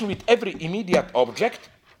relation with every immediate object,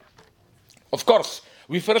 of course,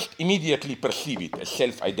 we first immediately perceive it as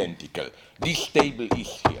self-identical. This table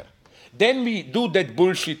is here. Then we do that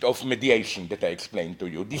bullshit of mediation that I explained to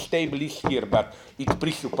you. This table is here, but it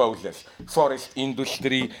presupposes forest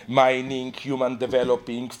industry, mining, human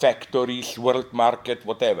developing, factories, world market,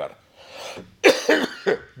 whatever.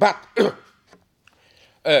 But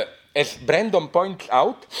as Brandom points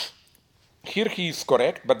out, here he is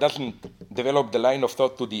correct, but doesn't develop the line of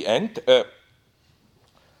thought to the end.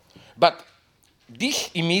 But this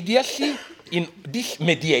immediacy, in this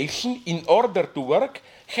mediation, in order to work,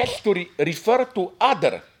 has to refer to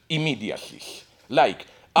other immediacies. Like,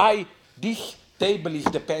 this table is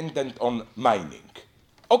dependent on mining.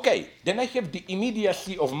 Okay, then I have the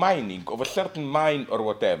immediacy of mining, of a certain mine or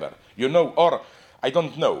whatever, or, I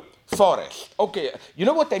don't know, forest. Okay, you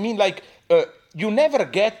know what I mean? Like, you never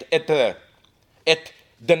get at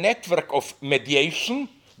the network of mediation,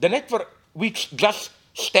 the network which just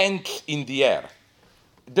stands in the air.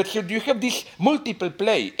 That you have this multiple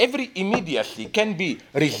play. Every immediacy can be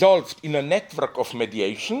resolved in a network of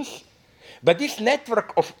mediations, but this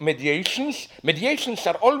network of mediations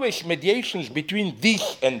are always mediations between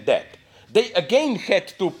this and that. They again had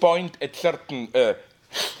to point at certain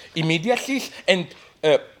immediacies, and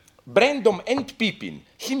Brandom and Pippin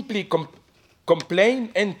simply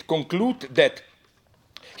complain and conclude that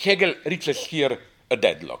Hegel reaches here a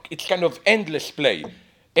deadlock. It's kind of endless play.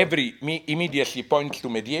 Every immediacy points to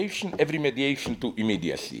mediation, every mediation to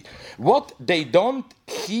immediacy. What they don't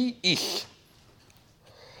see is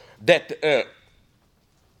that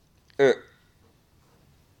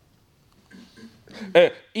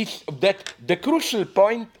the crucial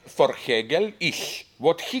point for Hegel is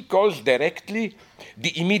what he calls directly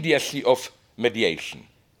the immediacy of mediation.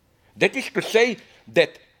 That is to say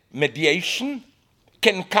that mediation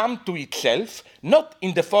can come to itself, not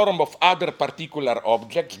in the form of other particular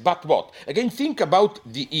objects, but what? Again, think about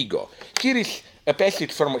the ego. Here is a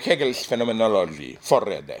passage from Hegel's Phenomenology,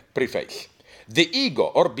 Vorrede, preface. The ego,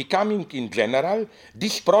 or becoming in general,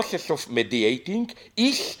 this process of mediating,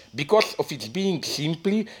 is, because of its being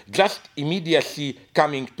simply, just immediacy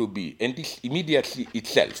coming to be, and this immediacy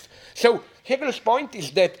itself. So Hegel's point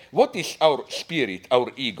is that what is our spirit,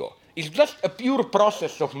 our ego? It's just a pure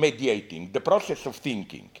process of mediating, the process of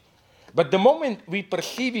thinking. But the moment we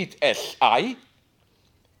perceive it as I,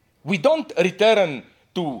 we don't return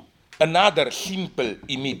to another simple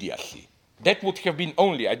immediacy. That would have been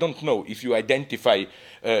only, I don't know if you identify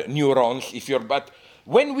neurons, but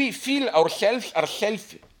when we feel ourselves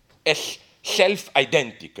as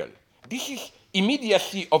self-identical, this is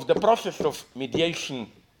immediacy of the process of mediation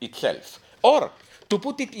itself. Or, to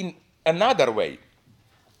put it in another way,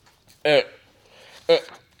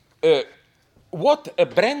 what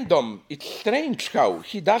Brandom, it's strange how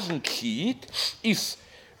he doesn't see it, is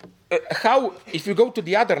how, if you go to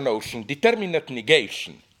the other notion, determinate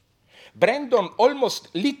negation, Brandon almost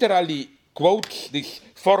literally quotes this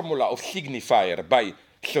formula of signifier by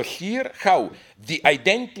Saussure, how the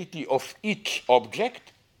identity of each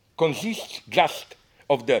object consists just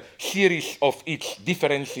of the series of its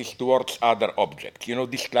differences towards other objects. You know,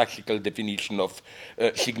 this classical definition of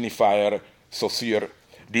signifier, Saussure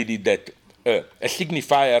did it that a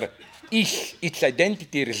signifier is, its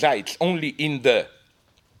identity resides only in the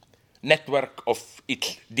network of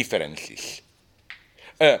its differences.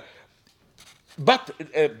 But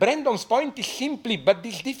Brandon's point is simply, but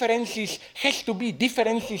these differences has to be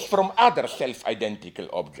differences from other self-identical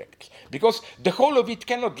objects, because the whole of it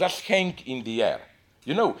cannot just hang in the air.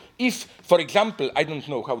 You know, if, for example, I don't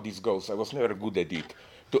know how this goes, I was never good at it,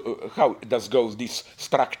 how does go this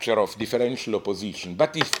structure of differential opposition,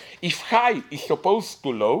 but if high is opposed to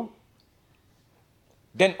low,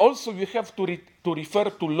 then also you have to refer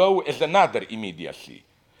to low as another immediacy,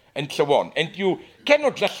 and so on. And you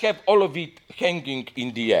cannot just have all of it hanging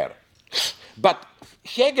in the air. But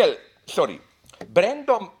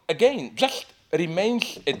Brandom, again, just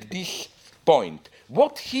remains at this point.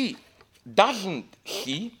 What he doesn't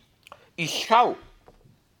see is how,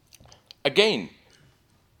 again,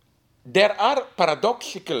 there are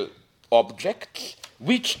paradoxical objects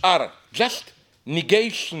which are just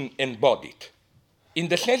negation embodied, in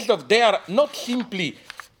the sense that they are not simply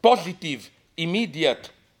positive, immediate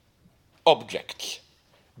objects,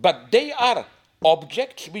 but they are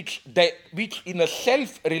objects which in a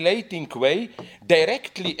self-relating way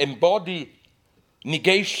directly embody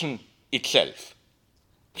negation itself.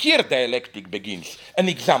 Here dialectic begins. An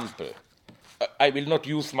example. I will not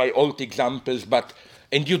use my old examples,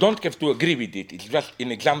 and you don't have to agree with it, it's just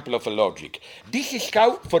an example of a logic. This is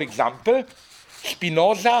how, for example,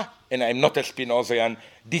 Spinoza, and I'm not a Spinozian,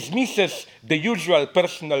 dismisses the usual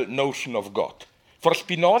personal notion of God. For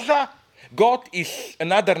Spinoza, God is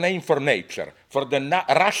another name for nature, for the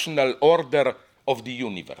rational order of the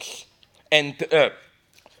universe. And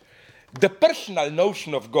the personal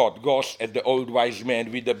notion of God goes, as the old wise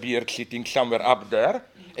man with the beard sitting somewhere up there,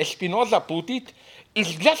 as Spinoza put it,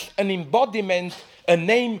 is just an embodiment, a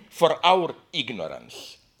name for our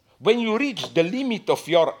ignorance. When you reach the limit of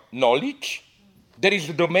your knowledge, there is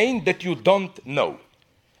a domain that you don't know.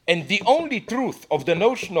 And the only truth of the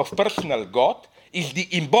notion of personal God is the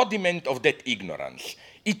embodiment of that ignorance.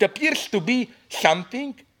 It appears to be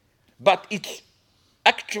something, but it's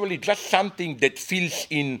actually just something that fills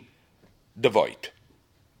in the void.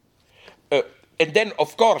 And then,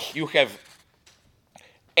 of course, you have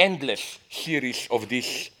endless series of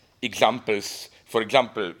these examples. For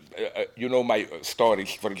example, you know my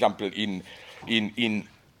stories, for example, in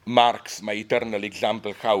Marx, my eternal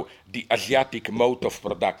example, how the Asiatic mode of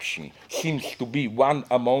production seems to be one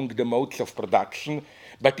among the modes of production,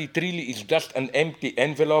 but it really is just an empty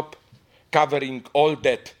envelope covering all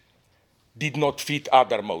that did not fit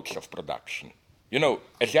other modes of production. You know,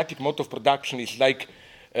 Asiatic mode of production is like,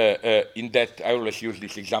 in that, I always use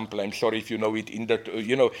this example, I'm sorry if you know it, in that,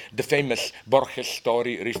 you know, the famous Borges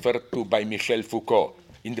story referred to by Michel Foucault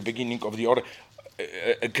in the beginning of the order,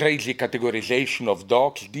 a crazy categorization of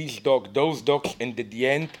dogs, these dogs, those dogs, and at the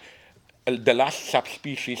end, the last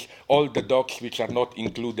subspecies, all the dogs which are not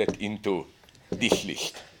included into this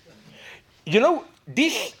list. You know,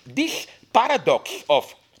 this paradox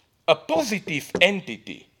of a positive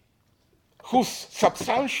entity whose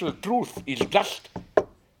substantial truth is just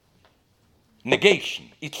negation,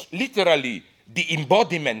 it's literally the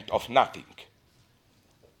embodiment of nothing.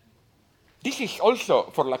 This is also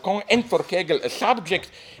for Lacan and for Hegel a subject.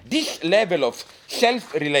 This level of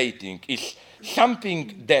self-relating is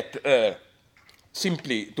something that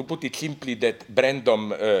simply, to put it simply, that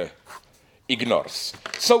Brandom ignores.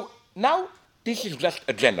 So now this is just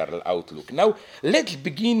a general outlook. Now let's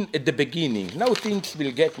begin at the beginning. Now things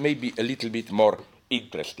will get maybe a little bit more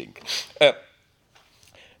interesting.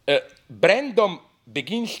 Brandom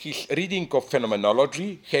begins his reading of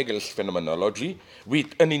phenomenology, Hegel's phenomenology,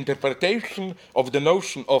 with an interpretation of the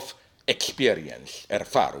notion of experience,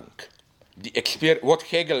 Erfahrung, what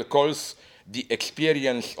Hegel calls the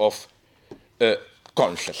experience of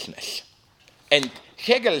consciousness. And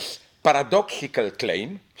Hegel's paradoxical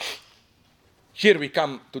claim, here we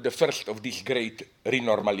come to the first of these great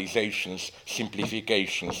renormalizations,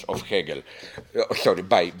 simplifications of Hegel,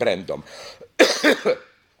 by Brandom.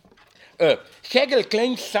 Hegel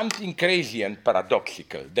claims something crazy and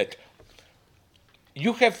paradoxical, that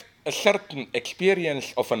you have a certain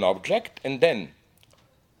experience of an object, and then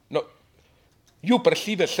you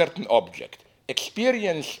perceive a certain object.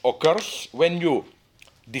 Experience occurs when you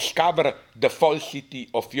discover the falsity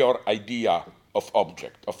of your idea of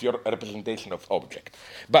object, of your representation of object.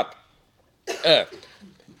 But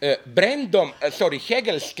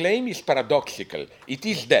Hegel's claim is paradoxical. It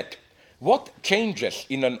is that what changes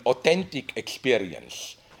in an authentic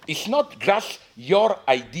experience is not just your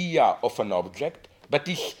idea of an object, but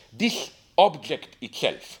is this object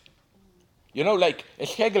itself. You know, like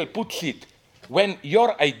as Hegel puts it, when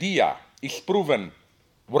your idea is proven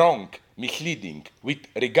wrong, misleading with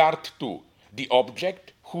regard to the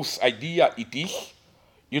object whose idea it is,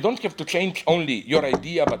 you don't have to change only your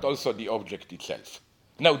idea but also the object itself.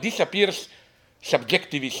 Now this appears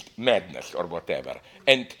subjectivist madness or whatever.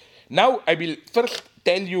 And now I will first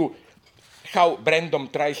tell you how Brandom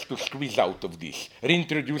tries to squeeze out of this,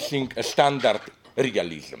 reintroducing a standard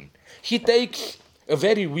realism. He takes a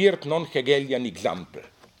very weird non-Hegelian example.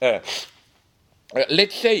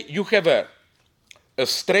 Let's say you have a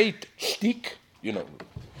straight stick,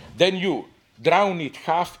 then you drown it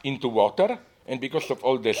half into water, and because of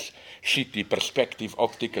all this shitty perspective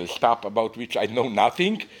optical stuff about which I know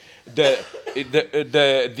nothing, the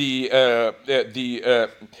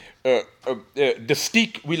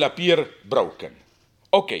stick will appear broken.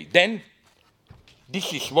 Okay, then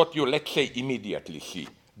this is what you, let's say, immediately see,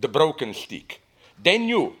 the broken stick. Then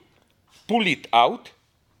you pull it out,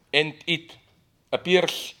 and it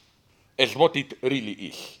appears as what it really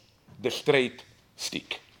is, the straight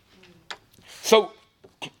stick. So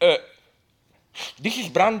this is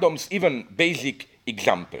Brandom's even basic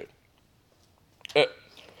example.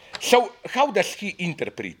 So how does he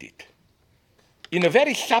interpret it? In a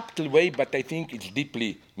very subtle way, but I think it's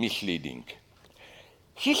deeply misleading.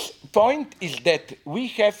 His point is that we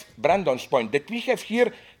have, Brandom's point, that we have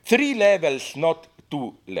here 3 levels, not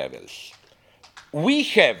 2 levels. We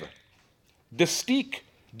have the stick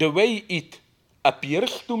the way it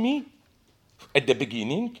appears to me at the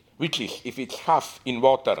beginning, which is, if it's half in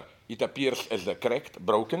water, it appears as a cracked,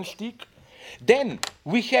 broken stick. Then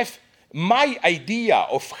we have my idea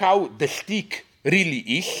of how the stick really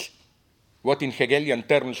is, what in Hegelian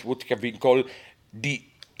terms would have been called the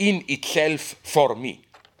in itself for me.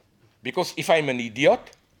 Because if I'm an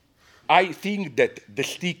idiot, I think that the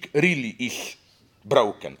stick really is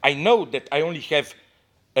broken. I know that I only have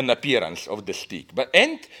an appearance of the stick.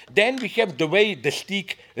 And then we have the way the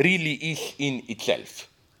stick really is in itself.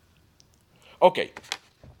 Okay.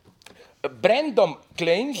 Brandom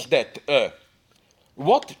claims that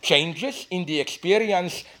what changes in the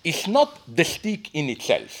experience is not the stick in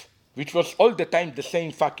itself, which was all the time the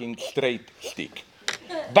same fucking straight stick.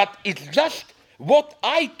 But it's just what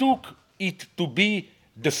I took it to be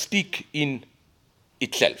the stick in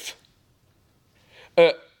itself.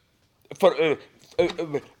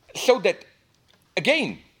 So that,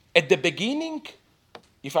 again, at the beginning,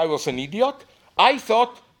 if I was an idiot, I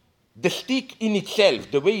thought the stick in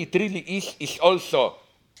itself, the way it really is also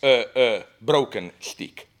a broken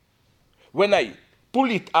stick. When I pull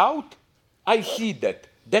it out, I see that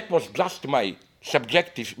that was just my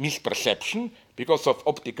subjective misperception because of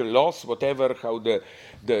optical laws, whatever, how the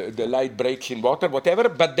light breaks in water, whatever,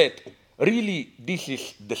 but that really this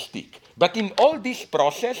is the stick. But in all this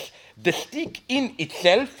process, the stick in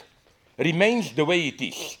itself remains the way it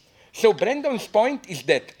is. So Brandom's point is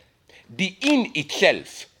that the in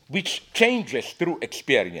itself, which changes through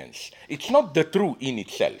experience, it's not the true in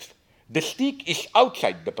itself. The stick is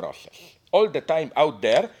outside the process, all the time out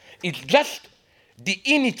there. It's just the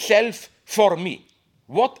in itself for me,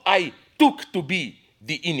 what I took to be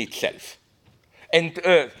the in itself. And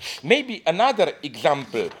maybe another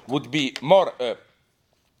example would be more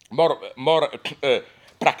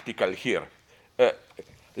practical here.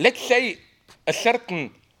 Let's say a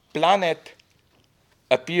certain planet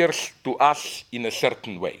appears to us in a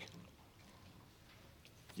certain way.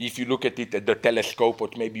 If you look at it at the telescope, or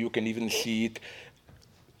maybe you can even see it,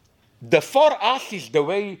 the for us is the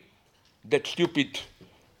way that stupid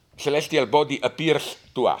celestial body appears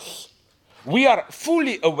to us. We are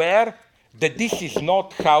fully aware that this is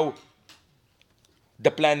not how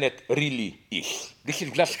the planet really is. This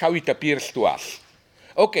is just how it appears to us.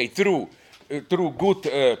 Okay, through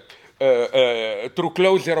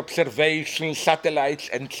closer observation, satellites,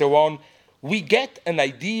 and so on, we get an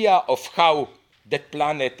idea of how that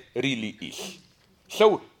planet really is.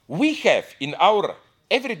 So we have in our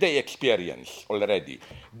everyday experience already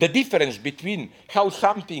the difference between how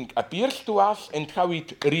something appears to us and how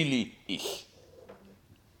it really is.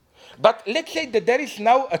 But let's say that there is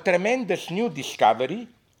now a tremendous new discovery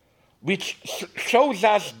which shows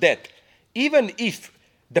us that even if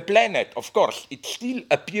the planet, of course, it still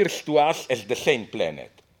appears to us as the same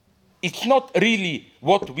planet, it's not really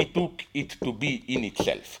what we took it to be in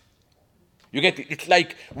itself. You get it? It's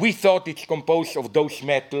like we thought it's composed of those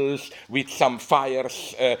metals with some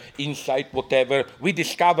fires inside, whatever. We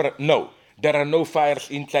discover, no, there are no fires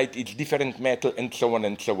inside, it's different metal, and so on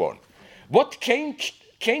and so on. What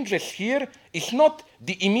changes here is not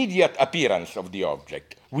the immediate appearance of the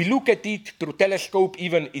object. We look at it through telescope,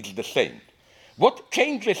 even it's the same. What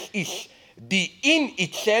changes is the in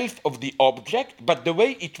itself of the object, but the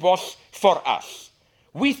way it was for us.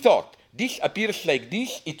 We thought, this appears like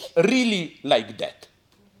this, it's really like that.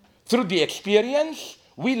 Through the experience,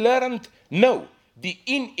 we learned, no, the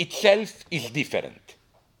in itself is different.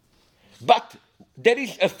 But there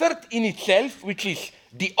is a third in itself, which is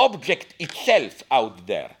the object itself out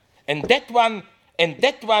there. And that one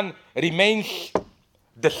remains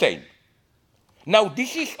the same. Now,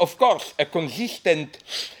 this is, of course, a consistent,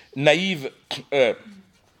 naive,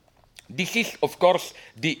 this is, of course,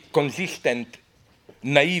 the consistent,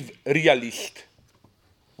 naive, realist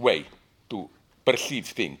way to perceive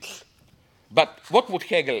things. But what would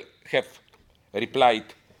Hegel have replied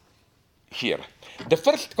here? The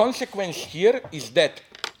first consequence here is that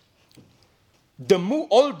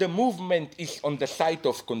all the movement is on the side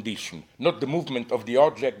of condition, not the movement of the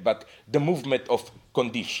object, but the movement of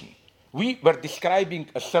condition. We were describing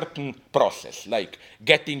a certain process, like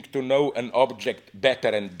getting to know an object better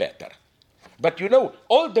and better. But you know,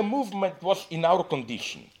 all the movement was in our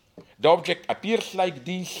condition. The object appears like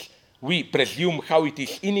this, we presume how it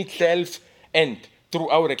is in itself, and through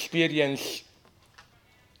our experience,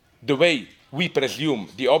 the way we presume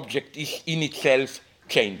the object is in itself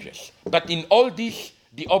changes. But in all this,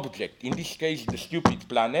 the object, in this case the stupid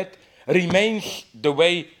planet, remains the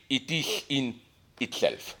way it is in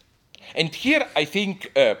itself. And here I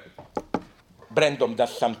think Brandom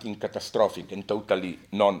does something catastrophic and totally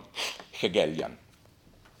non-Hegelian.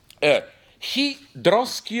 He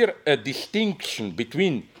draws here a distinction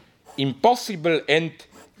between impossible and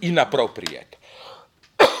inappropriate.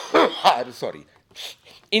 I'm sorry.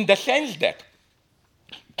 In the sense that,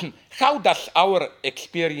 how does our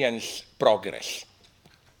experience progress?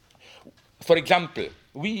 For example,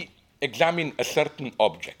 we examine a certain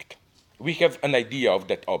object. We have an idea of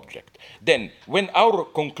that object. Then, when our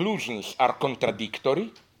conclusions are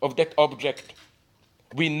contradictory of that object,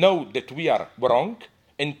 we know that we are wrong,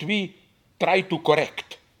 and we try to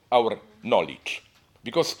correct our knowledge.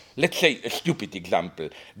 Because, let's say, a stupid example,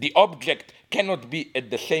 the object cannot be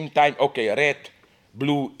at the same time, okay, red,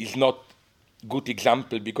 blue is not a good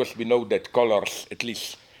example because we know that colors, at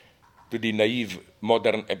least to the naive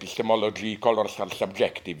modern epistemology, colors are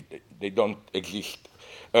subjective. They don't exist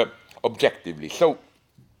objectively. So,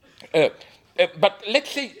 but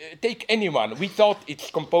let's say, take anyone. We thought it's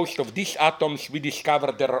composed of these atoms. We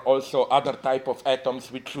discovered there are also other type of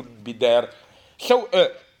atoms which should be there. So,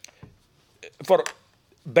 for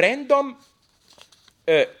Brandom,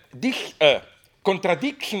 this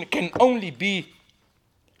contradiction can only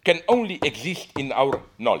exist in our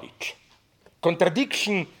knowledge.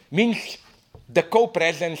 Contradiction means the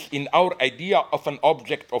co-presence in our idea of an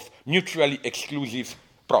object of mutually exclusive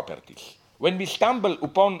properties. When we stumble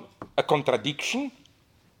upon a contradiction,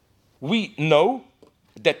 we know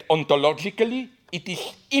that ontologically it is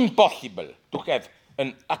impossible to have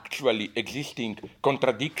an actually existing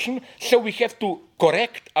contradiction, so we have to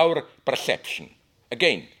correct our perception.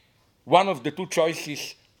 Again, one of the two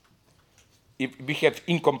choices, if we have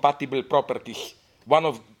incompatible properties, one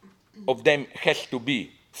of them has to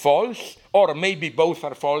be false, or maybe both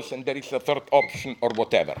are false and there is a third option or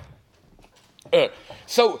whatever.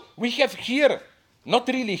 So we have here not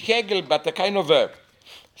really Hegel, but a kind of a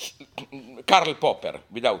Karl Popper,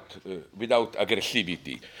 without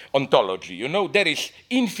aggressivity, ontology. You know, there is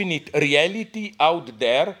infinite reality out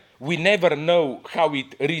there. We never know how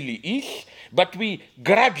it really is, but we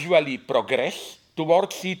gradually progress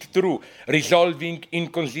towards it through resolving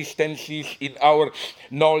inconsistencies in our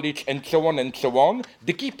knowledge and so on and so on.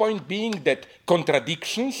 The key point being that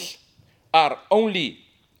contradictions are only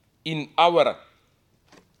in our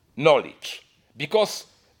knowledge, because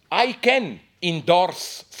I can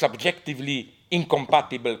endorse subjectively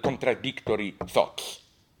incompatible contradictory thoughts.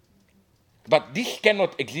 But this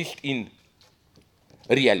cannot exist in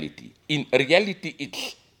reality. In reality,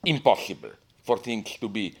 it's impossible for things to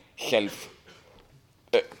be self.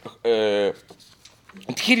 And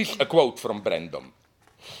here is a quote from Brandom.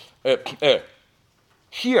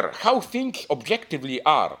 Here, how things objectively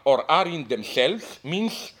are or are in themselves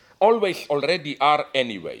means always already are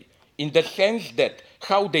anyway, in the sense that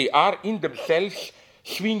how they are in themselves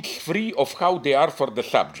swings free of how they are for the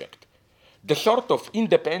subject. The sort of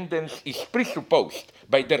independence is presupposed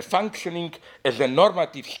by their functioning as a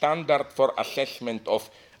normative standard for assessment of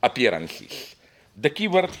appearances. The key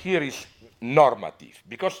word here is normative,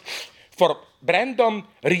 because for Brandom,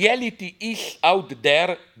 reality is out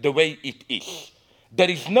there the way it is. There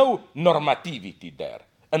is no normativity there.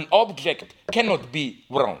 An object cannot be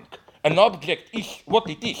wrong. An object is what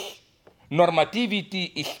it is.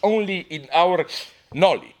 Normativity is only in our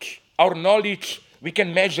knowledge. Our knowledge, we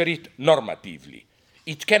can measure it normatively.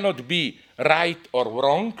 It cannot be right or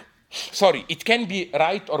wrong. Sorry, it can be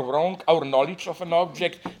right or wrong, our knowledge of an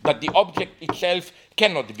object, but the object itself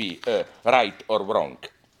cannot be right or wrong.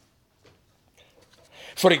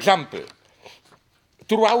 For example,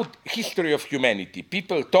 throughout history of humanity,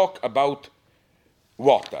 people talk about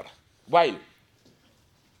water, while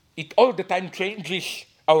it all the time changes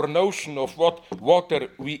our notion of what water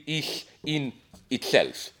is in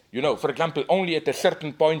itself. You know, for example, only at a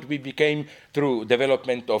certain point we became, through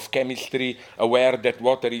development of chemistry, aware that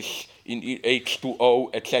water is in H2O,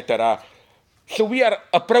 etc. So we are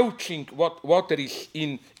approaching what water is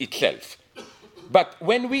in itself. But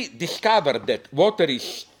when we discover that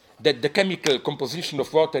that the chemical composition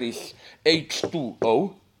of water is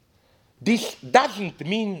H2O, this doesn't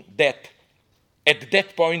mean that at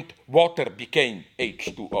that point water became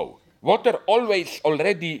H2O. Water always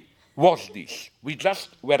already was this. We just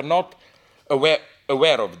were not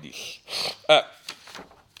aware of this.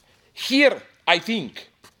 Here, I think,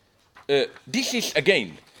 this is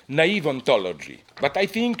again naive ontology, but I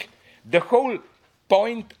think the whole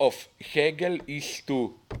point of Hegel is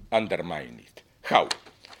to undermine it. How?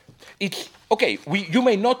 It's okay, you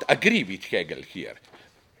may not agree with Hegel here.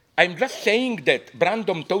 I'm just saying that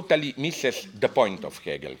Brandom totally misses the point of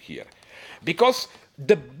Hegel here. Because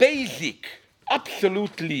the basic,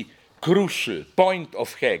 absolutely crucial point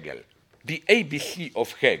of Hegel, the ABC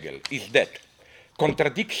of Hegel, is that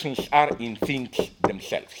contradictions are in things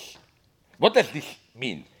themselves. What does this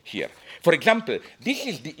mean here? For example, this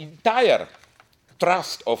is the entire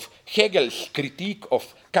thrust of Hegel's critique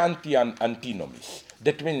of Kantian antinomies,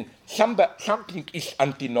 that when something is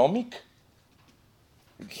antinomic,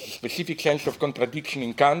 specific sense of contradiction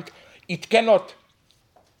in Kant, it cannot,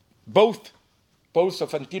 both poles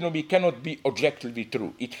of antinomy cannot be objectively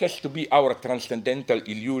true. It has to be our transcendental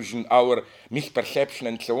illusion, our misperception,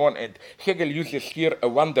 and so on. And Hegel uses here a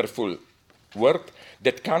wonderful word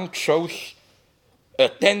that Kant shows a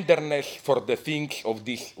tenderness for the things of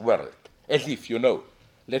this world. As if, you know,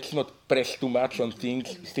 let's not press too much on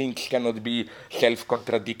things. Things cannot be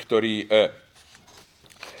self-contradictory.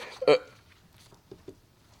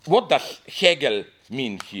 What does Hegel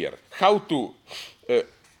mean here?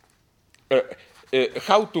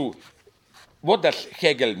 What does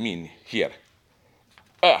Hegel mean here?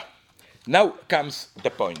 Now comes the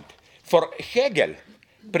point. For Hegel,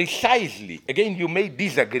 precisely, again, you may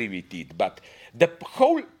disagree with it, but the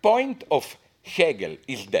whole point of Hegel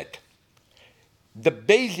is that the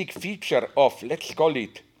basic feature of, let's call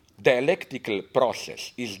it, dialectical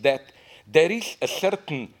process is that there is a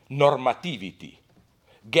certain normativity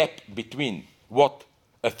gap between what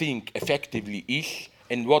a thing effectively is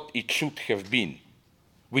and what it should have been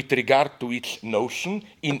with regard to its notion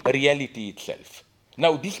in reality itself.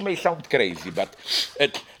 Now, this may sound crazy, but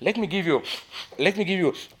let me give you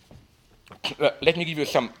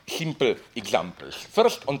some simple examples.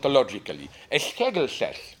 First, ontologically, as Hegel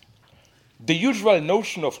says, the usual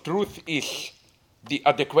notion of truth is the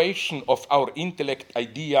adequation of our intellect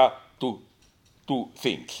idea to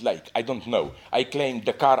things. Like, I don't know, I claim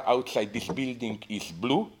the car outside this building is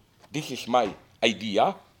blue. This is my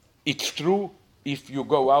idea. It's true if you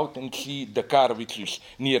go out and see the car which is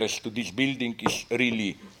nearest to this building is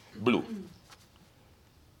really blue.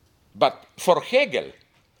 But for Hegel,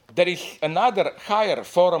 there is another higher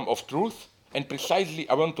form of truth, and precisely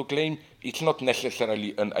I want to claim it's not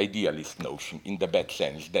necessarily an idealist notion in the bad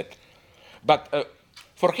sense. But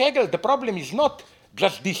for Hegel, the problem is not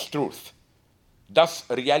just this truth. Does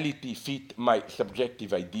reality fit my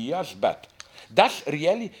subjective ideas? But does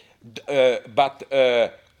reality,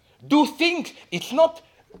 do things, it's not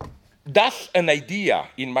does an idea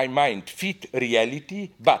in my mind fit reality,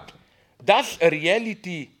 but does a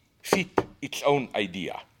reality fit its own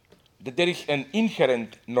idea? That there is an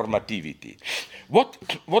inherent normativity.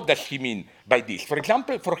 What does he mean by this? For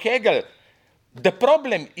example, for Hegel, the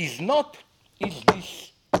problem is not, is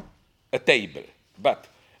this a table? But,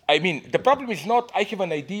 I mean, the problem is not, I have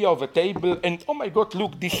an idea of a table and, oh my God,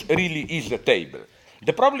 look, this really is a table.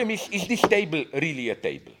 The problem is this table really a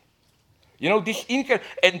table? You know, this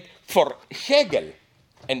and for Hegel,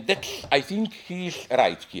 and that's, I think he is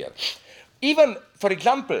right here. Even, for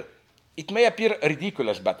example, it may appear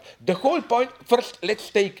ridiculous, but the whole point, first, let's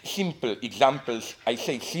take simple examples. I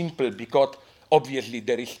say simple because obviously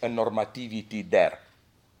there is a normativity there.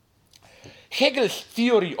 Hegel's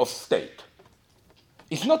theory of state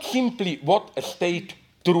is not simply what a state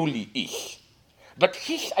truly is, but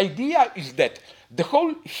his idea is that the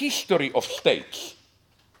whole history of states,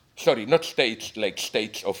 sorry, not states like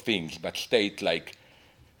states of things, but state like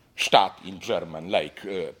Staat in German, like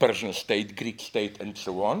Persian state, Greek state, and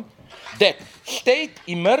so on, that state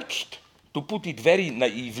emerged, to put it very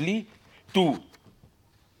naively, to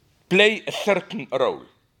play a certain role,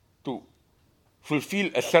 to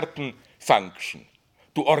fulfill a certain function,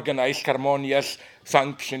 to organize harmonious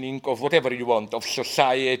functioning of whatever you want, of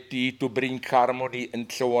society, to bring harmony,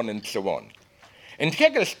 and so on and so on. And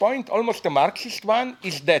Hegel's point, almost a Marxist one,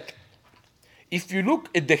 is that if you look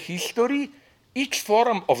at the history, each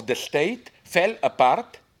form of the state fell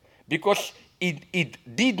apart because it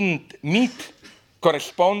didn't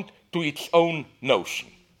correspond to its own notion.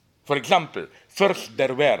 For example, first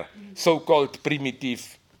there were so-called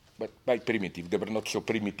primitive, but by primitive, they were not so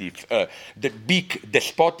primitive, the big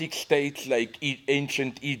despotic states like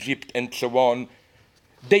ancient Egypt and so on.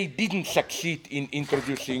 They didn't succeed in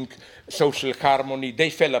introducing social harmony.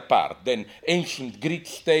 They fell apart. Then ancient Greek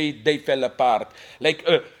state, they fell apart. Like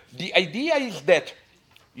the idea is that,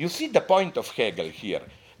 you see the point of Hegel here,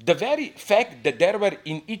 the very fact that there were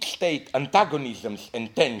in each state antagonisms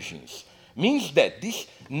and tensions means that this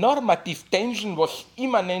normative tension was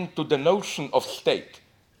immanent to the notion of state.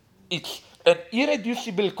 It's an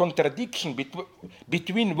irreducible contradiction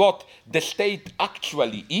between what the state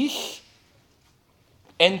actually is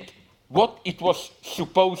and what it was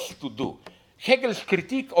supposed to do. Hegel's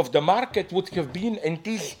critique of the market would have been and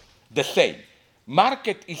is the same.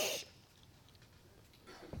 Market is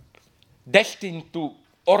destined to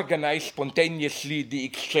organize spontaneously the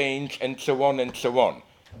exchange and so on and so on.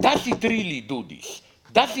 Does it really do this?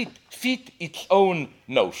 Does it fit its own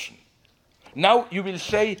notion? Now you will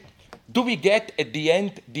say, do we get at the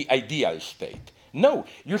end the ideal state? No.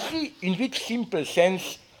 You see in which simple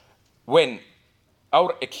sense when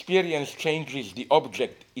our experience changes, the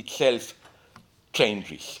object itself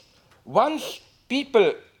changes. Once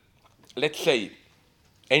people, let's say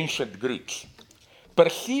ancient Greeks,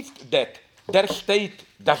 perceived that their state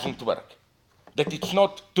doesn't work, that it's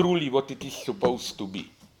not truly what it is supposed to be,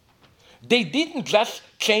 they didn't just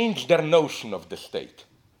change their notion of the state.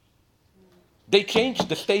 They changed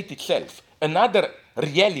the state itself. Another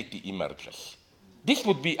reality emerges. This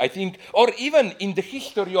would be, I think, or even in the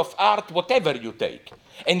history of art, whatever you take.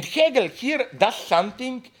 And Hegel here does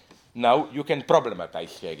something, now you can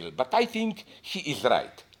problematize Hegel, but I think he is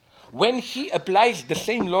right. When he applies the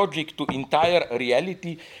same logic to entire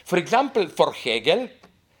reality, for example, for Hegel,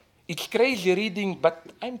 it's crazy reading, but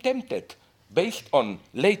I'm tempted, based on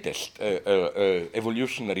latest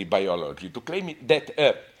evolutionary biology, to claim that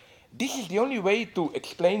this is the only way to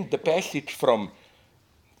explain the passage from,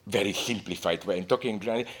 very simplified way, I'm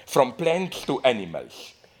talking from plants to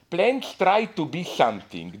animals. Plants try to be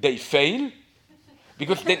something, they fail,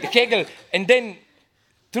 because then Hegel, and then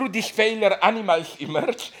through this failure, animals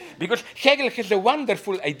emerge, because Hegel has a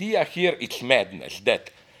wonderful idea here, it's madness, that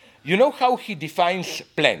you know how he defines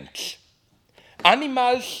plants?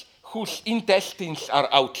 Animals whose intestines are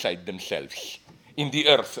outside themselves, in the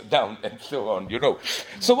earth, down, and so on, you know.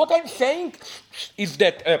 So what I'm saying is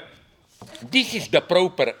that this is the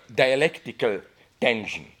proper dialectical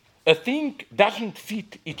tension. A thing doesn't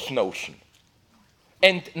fit its notion.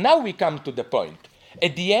 And now we come to the point.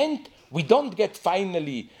 At the end, we don't get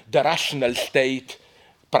finally the rational state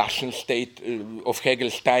Prussian state of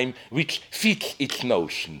Hegel's time, which fits its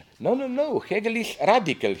notion. No. Hegel is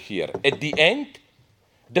radical here. At the end,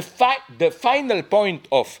 the final point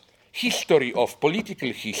of history, of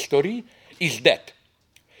political history, is that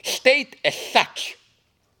state as such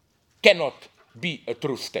cannot be a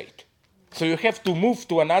true state. So you have to move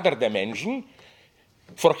to another dimension.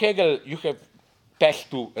 For Hegel, you have passed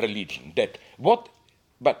to religion.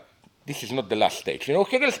 But this is not the last stage.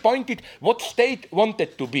 Hegel's pointed what state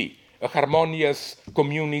wanted to be. A harmonious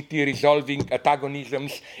community resolving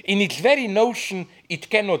antagonisms. In its very notion, it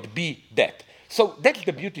cannot be that. So that's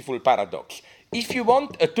the beautiful paradox. If you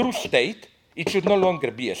want a true state, it should no longer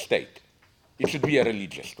be a state. It should be a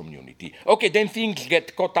religious community. Okay, then things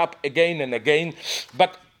get caught up again and again.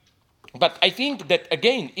 But I think that,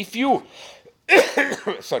 again, if you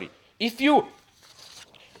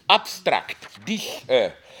abstract this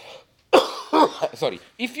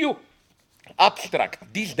if you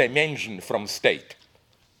abstract this dimension from state,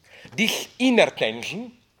 this inner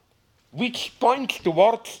tension, which points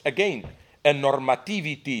towards, again, a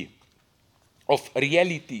normativity of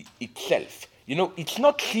reality itself. It's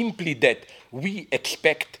not simply that we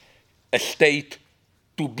expect a state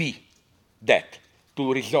to be that,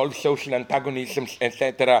 to resolve social antagonisms,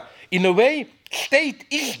 etc. In a way, state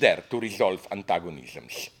is there to resolve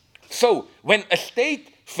antagonisms. So, when a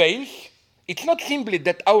state fails, it's not simply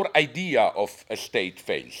that our idea of a state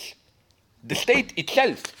fails. The state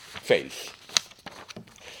itself fails.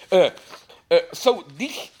 So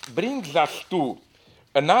this brings us to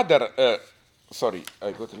another, sorry,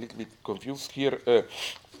 I got a little bit confused here.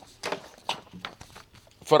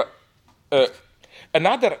 For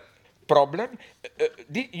another problem,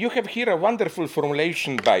 you have here a wonderful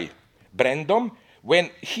formulation by Brandom when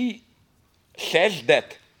he says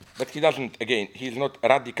that, but he doesn't, again, he's not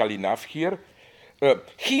radical enough here.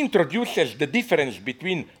 He introduces the difference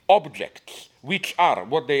between objects, which are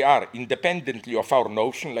what they are independently of our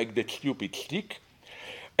notion, like the stupid stick,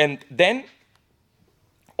 and then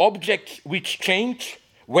objects which change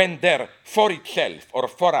when they're for itself or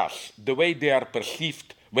for us, the way they are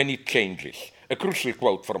perceived when it changes. A crucial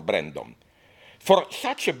quote from Brandom. For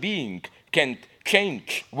such a being can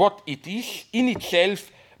change what it is in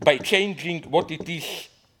itself by changing what it is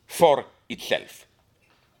for itself.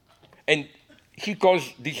 And he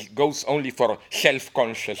calls this goes only for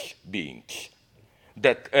self-conscious beings.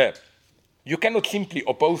 That you cannot simply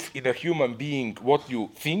oppose in a human being what you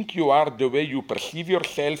think you are, the way you perceive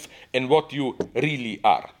yourself, and what you really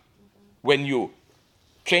are. When you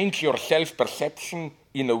change your self-perception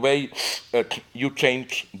in a way, you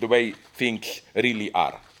change the way things really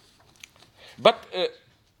are. But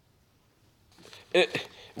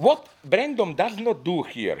what Brandom does not do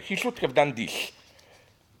here, he should have done this.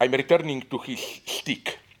 I'm returning to his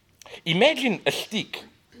stick. Imagine a stick,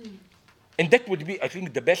 and that would be, I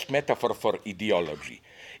think, the best metaphor for ideology.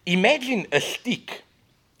 Imagine a stick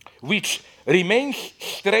which remains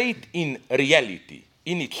straight in reality,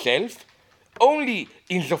 in itself, only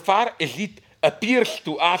insofar as it appears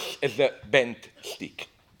to us as a bent stick.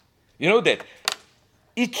 You know that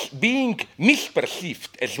its being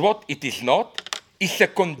misperceived as what it is not is a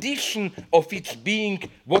condition of its being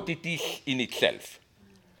what it is in itself.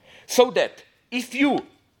 So that if you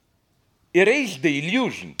erase the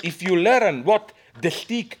illusion, if you learn what the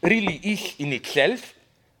stick really is in itself,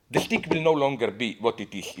 the stick will no longer be what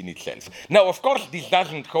it is in itself. Now, of course, this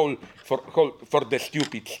doesn't hold for the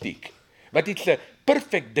stupid stick, but it's a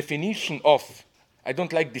perfect definition of, I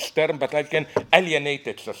don't like this term, but like an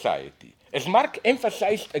alienated society. As Marx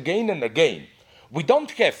emphasized again and again, we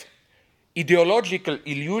don't have ideological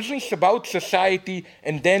illusions about society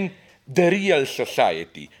and then the real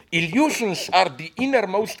society. Illusions are the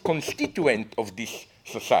innermost constituent of this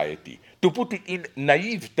society. To put it in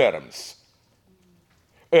naive terms,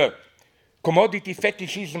 commodity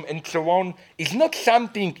fetishism and so on is not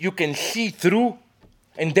something you can see through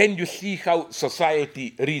and then you see how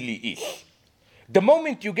society really is. The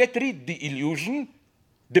moment you get rid of the illusion,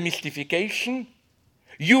 the mystification,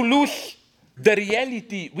 you lose the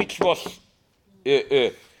reality which was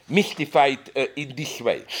mystified in this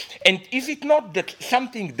way. And is it not that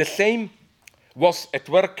something the same was at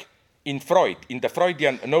work in Freud, in the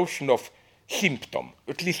Freudian notion of symptom,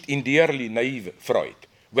 at least in the early naive Freud,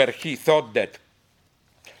 where he thought that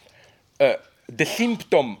the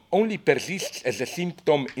symptom only persists as a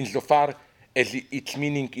symptom insofar as its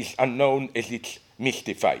meaning is unknown, as it's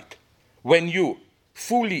mystified. When you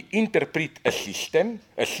fully interpret a symptom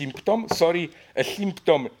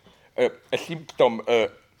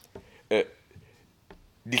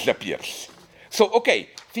disappears. So, okay,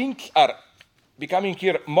 things are becoming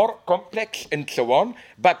here more complex and so on.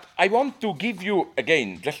 But I want to give you,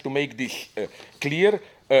 again, just to make this clear,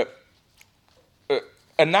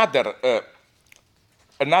 another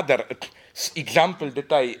example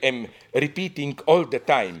that I am repeating all the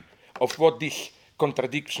time of what this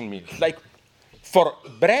contradiction means. Like, for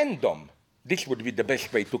Brandom, this would be the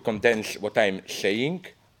best way to condense what I'm saying.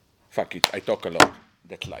 Fuck it, I talk a lot.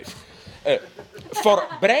 That's life. For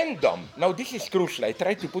Brandom, now this is crucial. I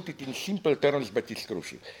try to put it in simple terms, but it's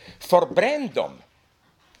crucial. For Brandom,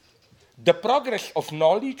 the progress of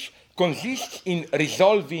knowledge consists in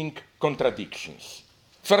resolving contradictions.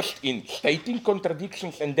 First in stating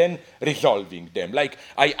contradictions and then resolving them. Like,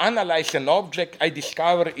 I analyze an object, I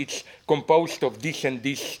discover it's composed of this and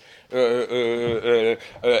this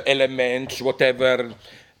elements, whatever.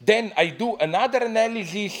 Then I do another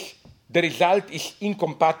analysis, the result is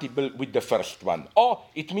incompatible with the first one. Or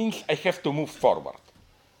it means I have to move forward.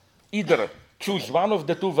 Either choose one of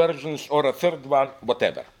the two versions or a third one,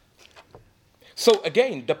 whatever. So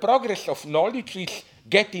again, the progress of knowledge is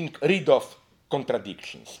getting rid of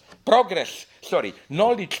contradictions.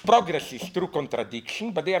 Knowledge progresses through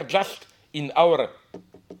contradiction, but they are just in our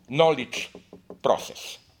knowledge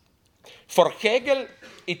process. For Hegel,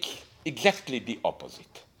 it's exactly the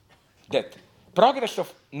opposite. That progress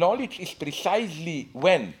of knowledge is precisely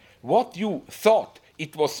when what you thought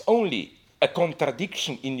it was only a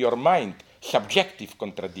contradiction in your mind, subjective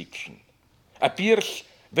contradiction, appears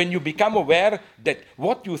when you become aware that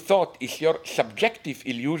what you thought is your subjective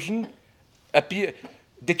illusion, that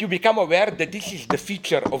you become aware that this is the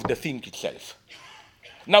feature of the thing itself.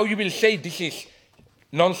 Now you will say this is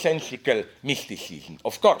nonsensical mysticism.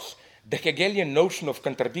 Of course, the Hegelian notion of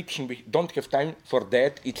contradiction, we don't have time for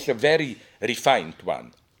that, it's a very refined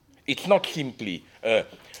one. It's not simply,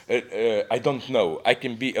 I don't know, I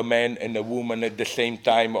can be a man and a woman at the same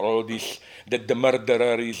time, or all this, that the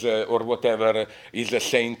murderer is, or whatever, is a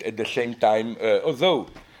saint at the same time, although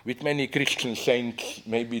with many Christian saints,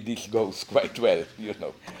 maybe this goes quite well, you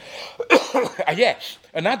know. Yes,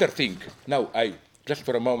 another thing. Now, just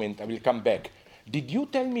for a moment, I will come back. Did you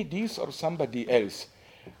tell me this or somebody else?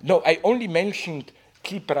 No, I only mentioned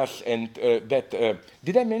Tsipras and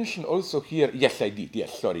did I mention also here? Yes, I did.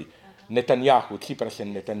 Yes, sorry. Netanyahu, Tsipras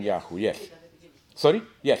and Netanyahu, yes. Sorry?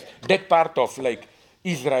 Yes. That part of, like,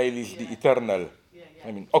 Israel is the eternal.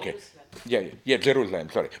 I mean, okay. Yeah, Jerusalem,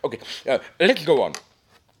 sorry. Okay, let's go on.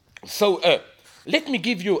 So let me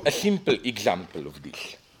give you a simple example of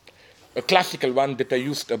this. A classical one that I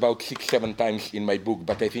used about 6-7 times in my book,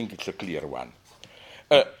 but I think it's a clear one.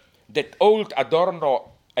 That old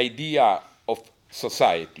Adorno idea of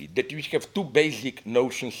society, that we have two basic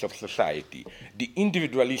notions of society. The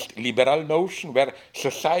individualist liberal notion, where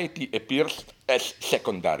society appears as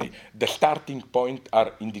secondary. The starting point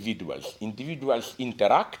are individuals. Individuals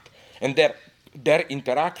interact, and their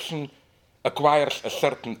interaction acquires a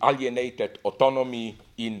certain alienated autonomy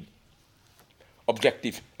in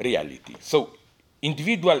objective reality. So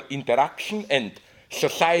individual interaction and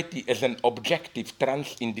society as an objective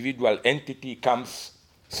trans-individual entity comes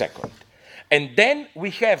second. And then we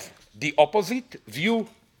have the opposite view.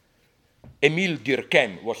 Émile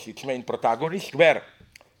Durkheim was its main protagonist, where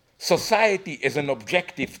society as an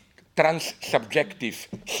objective trans-subjective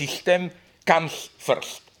system comes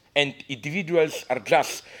first. And individuals are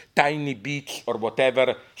just tiny bits or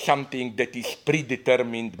whatever, something that is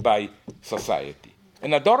predetermined by society.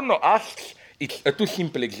 And Adorno asks, it's a too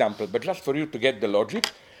simple example, but just for you to get the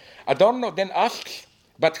logic, Adorno then asks,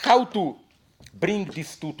 but how to bring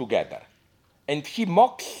these two together? And he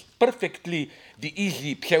mocks perfectly the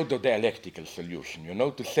easy pseudo-dialectical solution,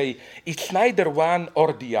 to say it's neither one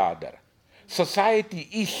or the other. Society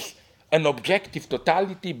is an objective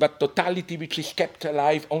totality, but totality which is kept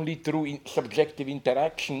alive only through subjective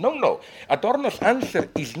interaction. No. Adorno's answer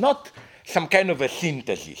is not some kind of a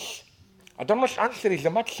synthesis. Adorno's answer is a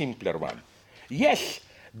much simpler one. Yes,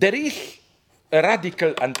 there is a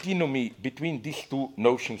radical antinomy between these two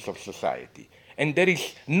notions of society, and there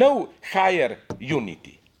is no higher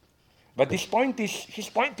unity. But his point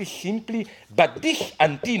is simply, but this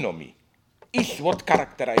antinomy is what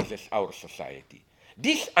characterizes our society.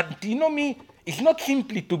 This antinomy is not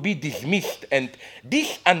simply to be dismissed, and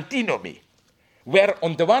this antinomy, where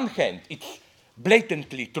on the one hand it's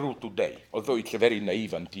blatantly true today, although it's a very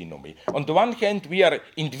naive antinomy. On the one hand, we are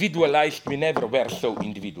individualized, we never were so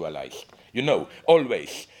individualized.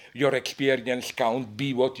 Always your experience count,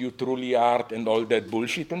 be what you truly are, and all that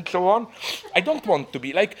bullshit and so on. I don't want to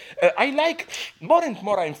be like, I like more and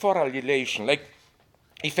more I'm for alienation. Like,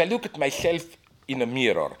 if I look at myself in a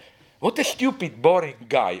mirror, What a stupid, boring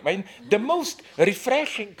guy. I mean, the most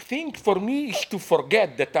refreshing thing for me is to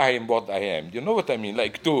forget that I am what I am. You know what I mean?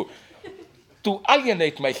 Like to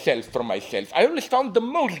alienate myself from myself. I always found the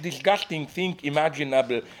most disgusting thing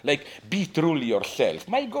imaginable, like be truly yourself.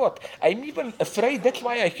 My God, I'm even afraid, that's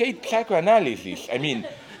why I hate psychoanalysis. I mean,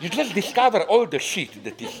 you just discover all the shit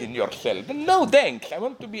that is in yourself. No thanks, I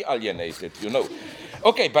want to be alienated, you know.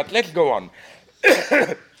 Okay, but let's go on.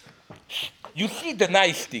 You see the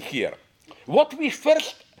nicety here. What we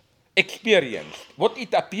first experienced, what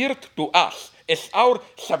it appeared to us as our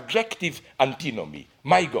subjective antinomy,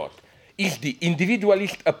 my God, is the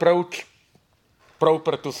individualist approach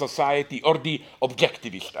proper to society or the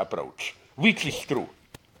objectivist approach, which is true.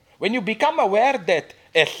 When you become aware that,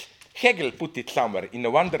 as Hegel put it somewhere in a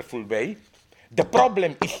wonderful way, the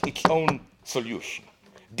problem is its own solution.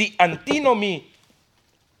 The antinomy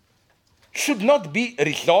should not be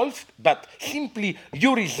resolved, but simply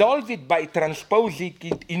you resolve it by transposing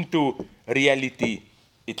it into reality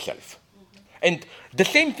itself. And the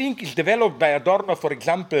same thing is developed by Adorno, for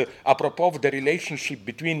example, apropos of the relationship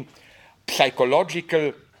between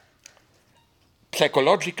psychological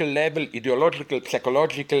level, ideological,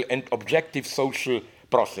 psychological, and objective social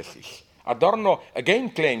processes. Adorno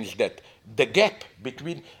again claims that the gap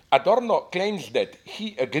between, Adorno claims that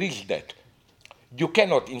he agrees that you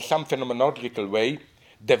cannot, in some phenomenological way,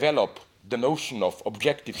 develop the notion of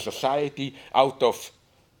objective society out of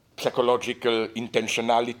psychological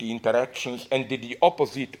intentionality interactions, and the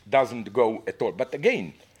opposite doesn't go at all. But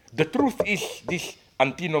again, the truth is this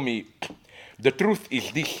antinomy. The truth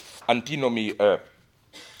is this antinomy.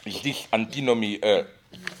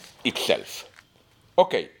 Itself.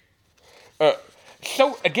 Okay.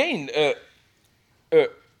 So again.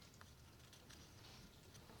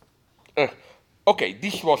 Okay,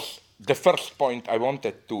 this was the first point I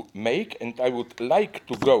wanted to make, and I would like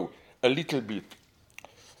to go a little bit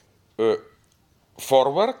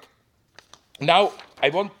forward. Now I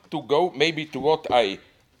want to go maybe to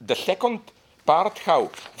the second part, how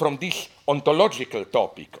from this ontological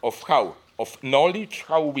topic of knowledge,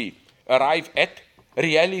 how we arrive at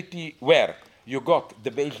reality, where you got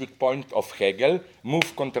the basic point of Hegel,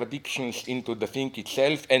 move contradictions into the thing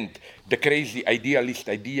itself, and the crazy idealist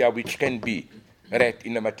idea which can be read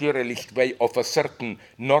in a materialist way of a certain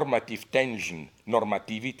normative tension,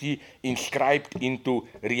 normativity inscribed into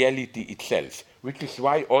reality itself, which is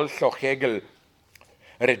why also Hegel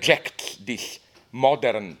rejects this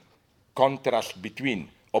modern contrast between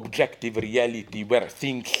objective reality, where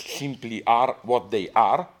things simply are what they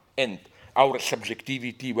are, and our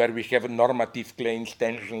subjectivity, where we have normative claims,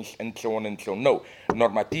 tensions, and so on and so on. No,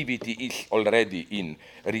 normativity is already in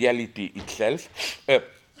reality itself.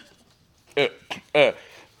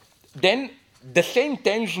 Then the same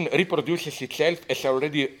tension reproduces itself, as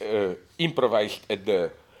already improvised at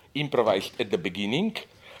the beginning,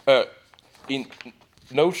 in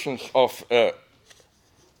notions of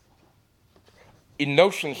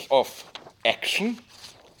action.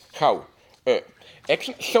 How?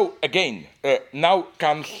 Action. So again, now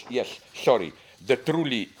comes, the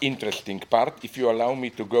truly interesting part. If you allow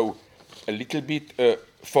me to go a little bit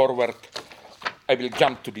forward, I will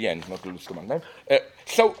jump to the end, not to lose too much time.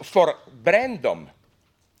 So for Brandom,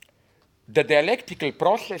 the dialectical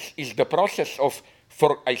process is the process of,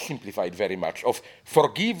 I simplified very much, of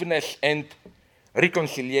forgiveness and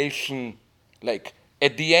reconciliation, like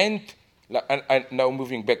at the end. And now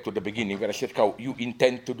moving back to the beginning, where I said how you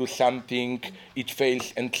intend to do something, it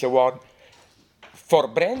fails, and so on. For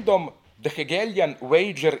Brandom, the Hegelian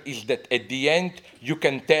wager is that at the end you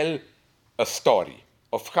can tell a story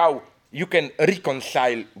of how you can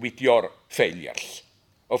reconcile with your failures,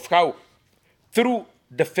 of how through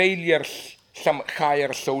the failures some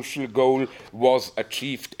higher social goal was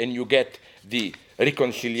achieved, and you get the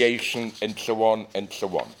reconciliation, and so on and so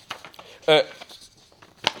on.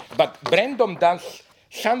 But Brandom does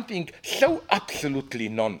something so absolutely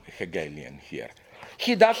non-Hegelian here.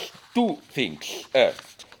 He does two things.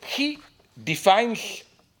 He defines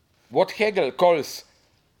what Hegel calls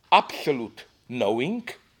absolute knowing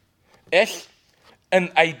as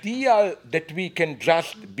an ideal that we can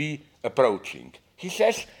just be approaching. He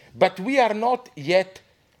says, but we are not yet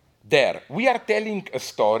there. We are telling a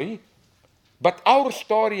story, but our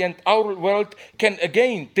story and our world can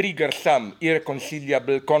again trigger some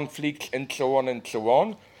irreconcilable conflicts, and so on and so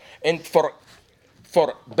on. And for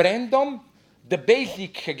Brandom, the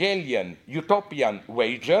basic Hegelian utopian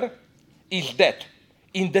wager is that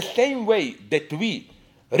in the same way that we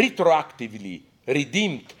retroactively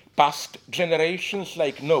redeemed past generations,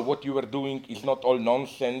 like, no, what you were doing is not all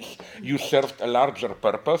nonsense, you served a larger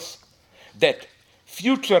purpose, that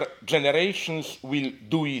future generations will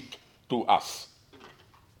do it to us.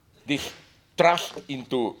 This trust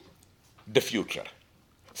into the future.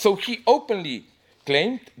 So he openly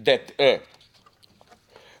claimed that,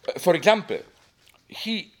 for example,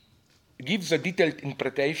 he gives a detailed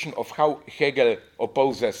interpretation of how Hegel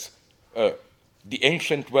opposes the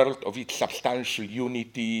ancient world of its substantial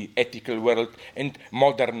unity, ethical world, and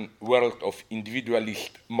modern world of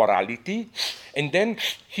individualist morality. And then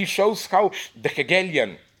he shows how the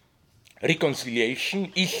Hegelian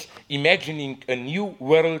reconciliation is imagining a new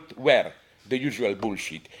world where the usual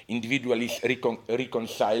bullshit, individual is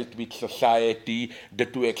reconciled with society, the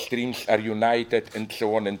two extremes are united, and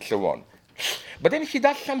so on and so on. But then he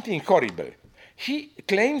does something horrible. He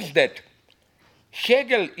claims that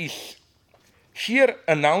Hegel is here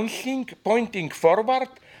announcing, pointing forward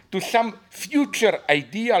to some future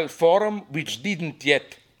ideal form which didn't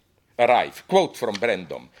yet arrive. Quote from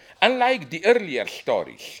Brandom. Unlike the earlier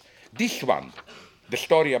stories, this one, the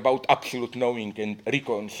story about absolute knowing and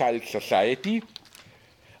reconciled society,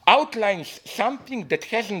 outlines something that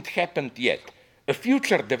hasn't happened yet, a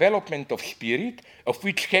future development of spirit of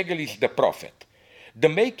which Hegel is the prophet, the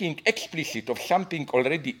making explicit of something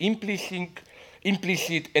already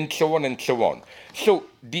implicit, and so on and so on. So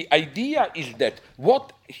the idea is that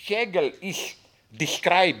what Hegel is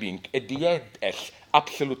describing at the end as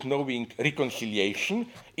absolute knowing reconciliation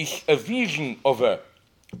is a vision of a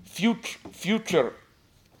future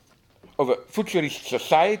of a futurist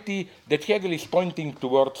society that Hegel is pointing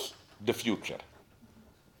towards the future.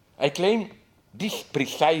 I claim this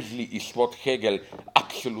precisely is what Hegel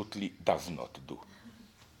absolutely does not do.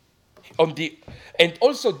 And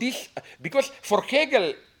also this, because for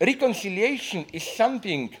Hegel, reconciliation is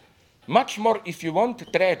something much more, if you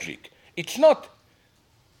want, tragic. It's not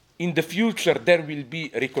in the future there will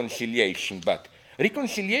be reconciliation, but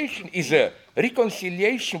reconciliation is a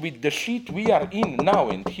reconciliation with the shit we are in now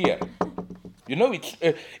and here. You know,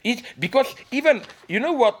 it's because even, you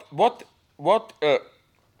know what I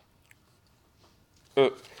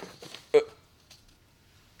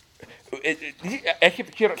have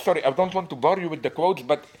here, sorry, I don't want to bore you with the quotes,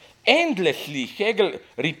 but endlessly Hegel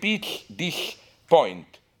repeats this point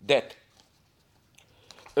that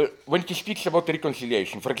when he speaks about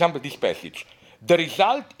reconciliation, for example, this passage, the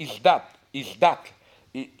result is that,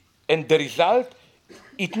 and the result,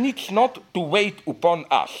 it needs not to wait upon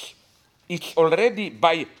us. It's already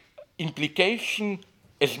by implication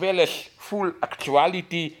as well as full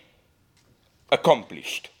actuality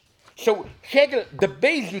accomplished. So Hegel, the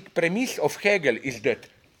basic premise of Hegel is that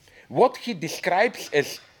what he describes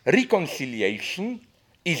as reconciliation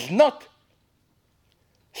is not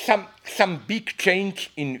some big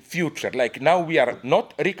change in future, like now we are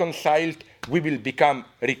not reconciled, we will become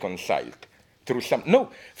reconciled through some. No,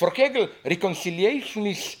 for Hegel, reconciliation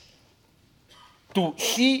is to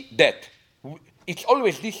see that it's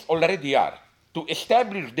always this already are, to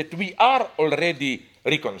establish that we are already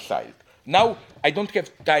reconciled. Now, I don't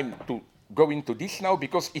have time to go into this now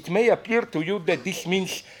because it may appear to you that this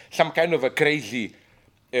means some kind of a crazy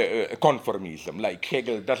conformism, like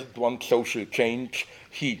Hegel doesn't want social change,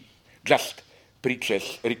 he just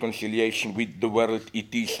preaches reconciliation with the world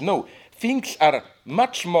it is. No, things are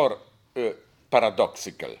much more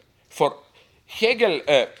paradoxical. For Hegel,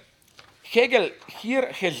 Hegel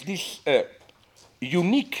here has this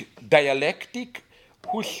unique dialectic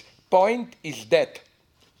whose point is that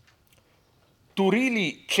to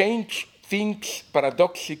really change things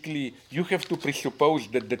paradoxically, you have to presuppose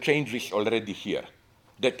that the change is already here.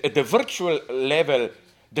 That at the virtual level,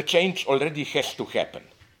 the change already has to happen.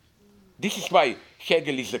 This is why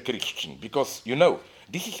Hegel is a Christian, because, you know,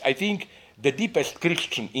 this is, I think, the deepest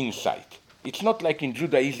Christian insight. It's not like in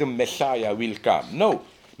Judaism, Messiah will come. No,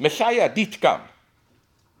 Messiah did come.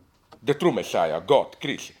 The true Messiah, God,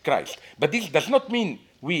 Christ. But this does not mean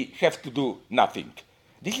we have to do nothing.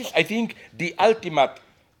 This is, I think, the ultimate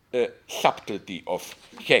subtlety of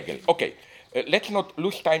Hegel. Okay, let's not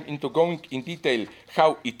lose time into going in detail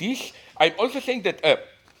how it is. I'm also saying that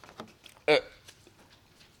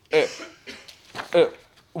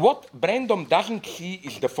what Brandom doesn't see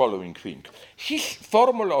is the following thing. His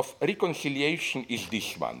formula of reconciliation is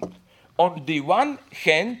this one. On the one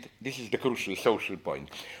hand, this is the crucial social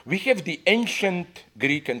point, we have the ancient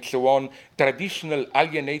Greek and so on, traditional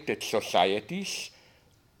alienated societies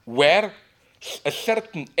where a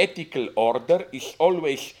certain ethical order is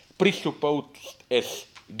always presupposed as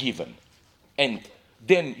given. And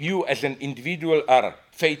then you as an individual are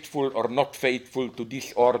faithful or not faithful to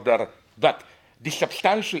this order, but the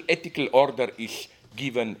substantial ethical order is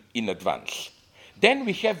given in advance. Then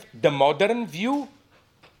we have the modern view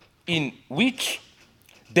in which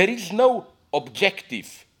there is no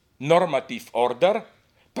objective normative order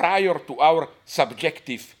prior to our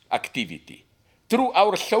subjective activity. Through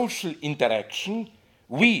our social interaction,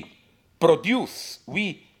 we produce,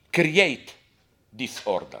 we create this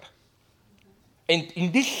order. And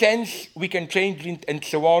in this sense, we can change it and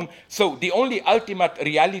so on. So the only ultimate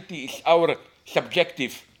reality is our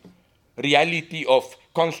subjective reality of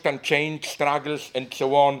constant change, struggles, and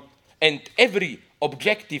so on. And every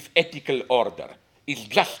objective ethical order is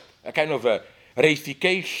just a kind of a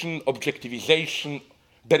reification, objectivization,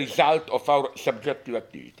 the result of our subjective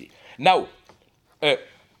activity. Now,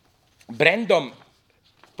 Brandom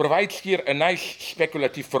provides here a nice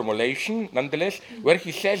speculative formulation, nonetheless, where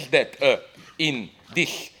he says that in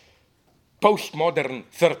this postmodern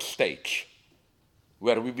third stage,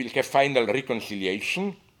 where we will have final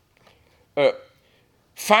reconciliation,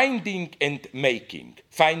 finding and making.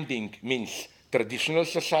 Finding means traditional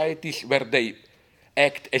societies where they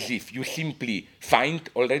act as if you simply find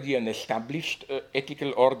already an established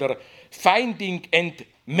ethical order. Finding and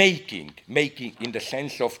making in the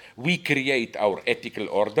sense of we create our ethical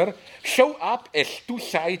order, show up as two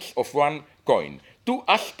sides of one coin, two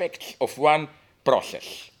aspects of one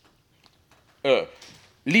process.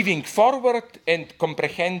 Living forward and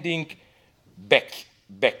comprehending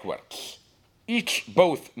backwards. Each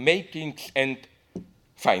both makings and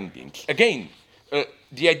findings. Again,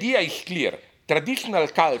 the idea is clear. Traditional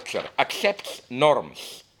culture accepts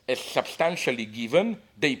norms as substantially given.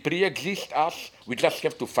 They pre-exist us. We just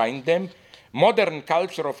have to find them. Modern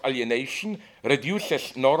culture of alienation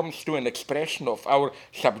reduces norms to an expression of our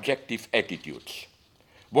subjective attitudes.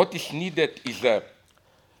 What is needed is a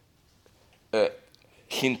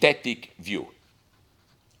synthetic view.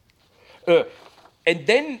 And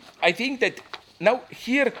then I think that now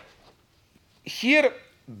here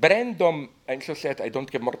Brandom, I'm so sad I don't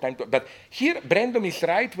have more time to, but here Brandom is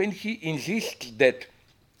right when he insists that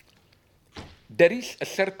there is a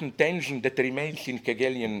certain tension that remains in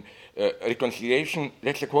Hegelian reconciliation.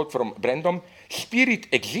 That's a quote from Brandom. Spirit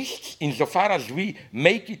exists insofar as we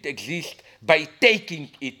make it exist by taking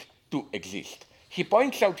it to exist. He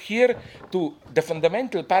points out here to the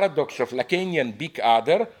fundamental paradox of Lacanian big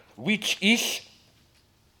other, which is,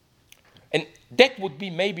 and that would be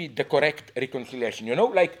maybe the correct reconciliation. You know,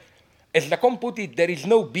 like, as Lacan put it, there is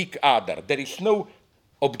no big other. There is no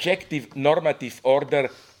objective normative order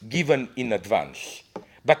given in advance.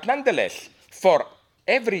 But nonetheless, for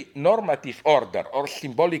every normative order or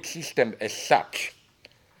symbolic system as such,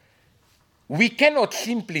 we cannot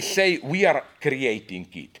simply say we are creating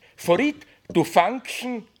it. For it to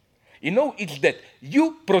function, you know, it's that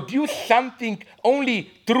you produce something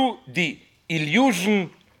only through the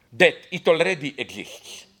illusion that it already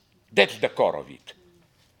exists. That's the core of it.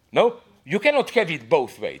 No? You cannot have it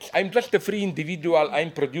both ways. I'm just a free individual,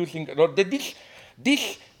 I'm producing,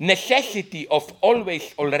 this necessity of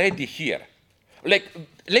always already here. Like,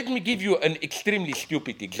 let me give you an extremely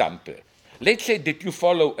stupid example. Let's say that you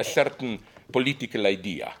follow a certain political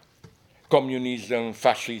idea. Communism,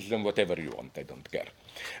 fascism, whatever you want, I don't care.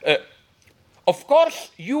 Of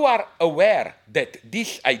course, you are aware that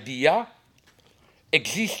this idea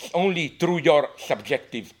exists only through your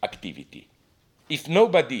subjective activity. If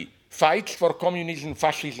nobody fights for communism,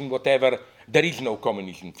 fascism, whatever, there is no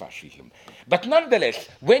communism, fascism. But nonetheless,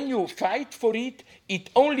 when you fight for it, it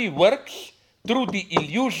only works through the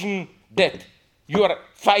illusion that you are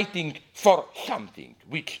fighting for something,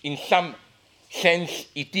 which in some sense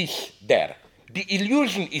it is there. The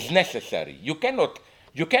illusion is necessary. You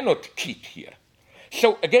cannot cheat here.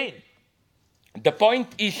 So again, the point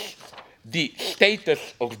is the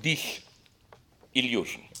status of this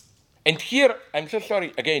illusion. And here, I'm so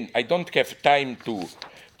sorry, again, I don't have time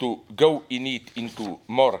to go in it into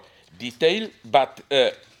more detail, but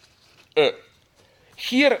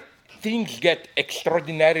here things get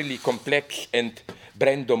extraordinarily complex and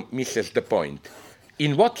Brandom misses the point.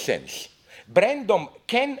 In what sense? Brandom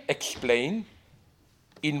can explain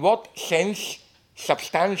in what sense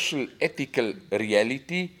substantial ethical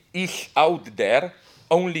reality is out there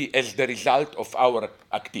only as the result of our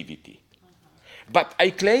activity. But I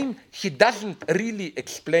claim he doesn't really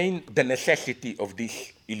explain the necessity of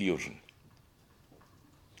this illusion.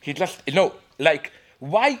 He just, like,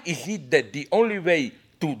 why is it that the only way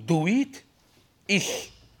to do it is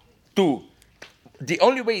the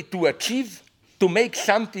only way to achieve, to make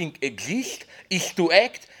something exist, is to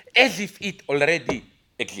act as if it already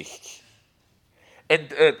exists.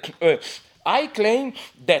 And I claim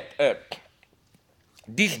that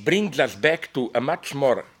this brings us back to a much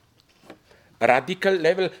more radical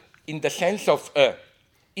level in the sense of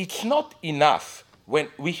it's not enough when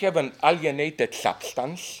we have an alienated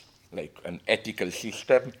substance, like an ethical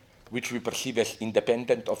system, which we perceive as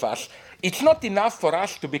independent of us, it's not enough for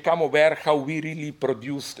us to become aware how we really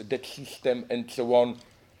produced that system and so on.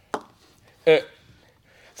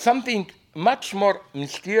 Something much more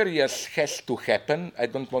mysterious has to happen. I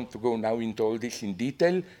don't want to go now into all this in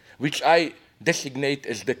detail, which I designate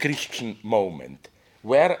as the Christian moment,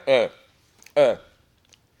 where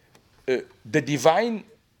the divine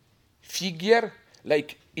figure,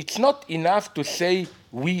 like, it's not enough to say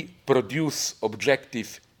we produce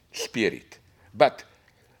objective spirit, but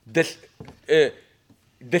the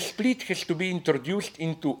split has to be introduced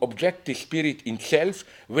into objective spirit itself,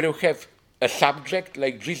 where you have a subject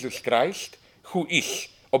like Jesus Christ, who is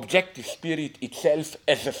objective spirit itself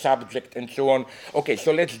as a subject and so on. Okay,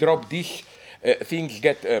 so let's drop this. Things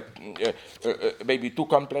get maybe too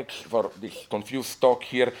complex for this confused talk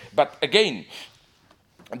here. But again,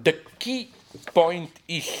 the key point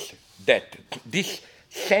is that this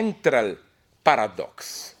central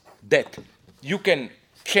paradox that you can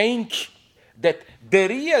change, that the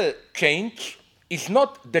real change is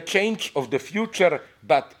not the change of the future,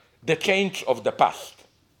 but the change of the past,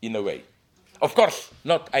 in a way. Of course,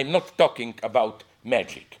 I'm not talking about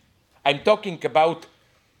magic. I'm talking about,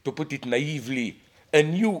 to put it naively, a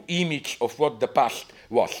new image of what the past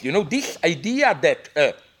was. You know, this idea that,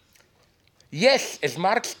 yes, as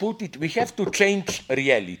Marx put it, we have to change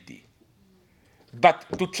reality. But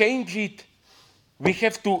to change it, we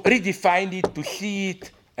have to redefine it, to see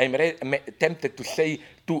it. I'm tempted to say,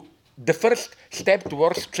 the first step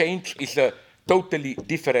towards change is a totally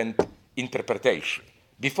different interpretation.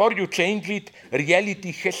 Before you change it,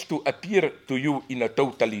 reality has to appear to you in a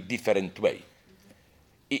totally different way.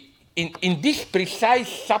 In this precise,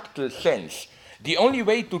 subtle sense, the only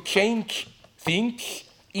way to change things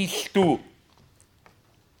is to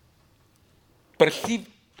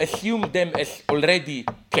assume them as already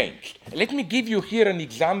changed. Let me give you here an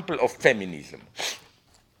example of feminism.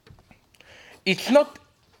 It's not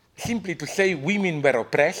simply to say women were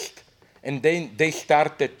oppressed and then they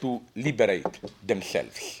started to liberate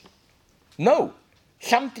themselves. No,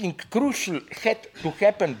 something crucial had to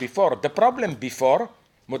happen before. The problem before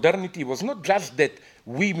modernity was not just that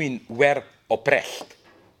women were oppressed,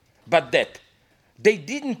 but that they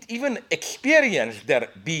didn't even experience their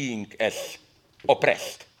being as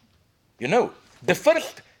oppressed. You know, the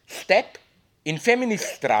first step in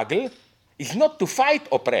feminist struggle is not to fight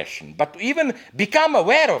oppression, but to even become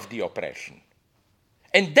aware of the oppression.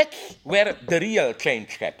 And that's where the real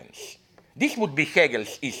change happens. This would be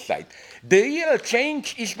Hegel's East Side. The real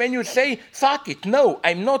change is when you say, fuck it, no,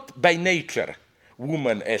 I'm not by nature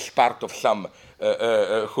woman as part of some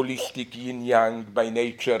holistic yin-yang, by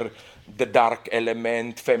nature, the dark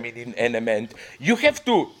element, feminine element. You have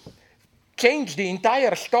to change the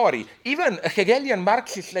entire story. Even a Hegelian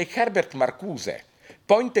Marxist like Herbert Marcuse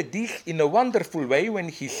pointed this in a wonderful way when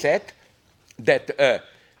he said that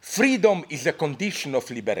freedom is a condition of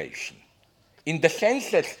liberation, in the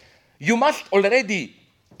sense that you must already,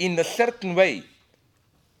 in a certain way,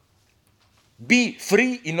 be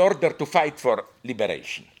free in order to fight for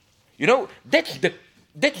liberation. You know, that's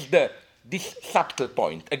this subtle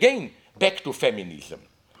point. Again, back to feminism.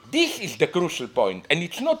 This is the crucial point, and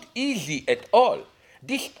it's not easy at all.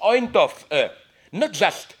 This point of not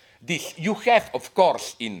just this, you have, of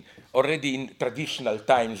course, already in traditional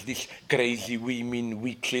times, these crazy women,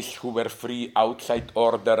 witches who were free outside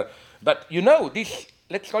order. But you know, this,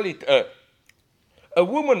 let's call it a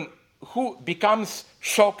woman who becomes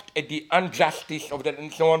shocked at the injustice of that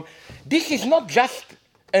and so on. This is not just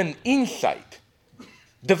an insight.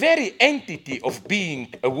 The very entity of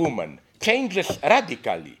being a woman changes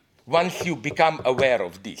radically once you become aware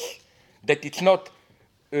of this. That it's not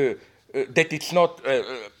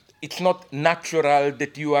natural,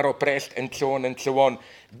 that you are oppressed, and so on and so on.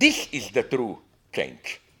 This is the true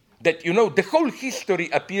change. That, you know, the whole history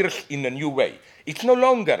appears in a new way. It's no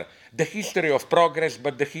longer the history of progress,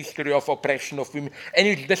 but the history of oppression of women. And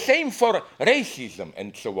it's the same for racism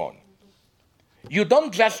and so on. You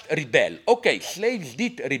don't just rebel. Okay, slaves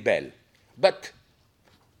did rebel, but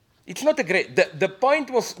it's not a great... The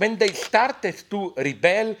point was when they started to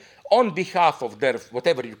rebel on behalf of their,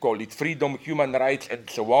 whatever you call it, freedom, human rights, and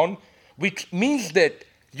so on, which means that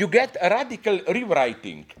you get a radical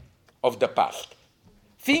rewriting of the past.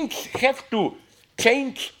 Things have to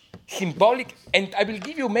change symbolic, and I will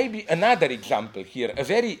give you maybe another example here, a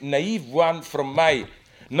very naive one from my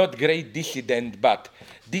not great dissident, but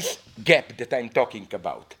this gap that I'm talking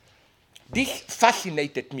about. This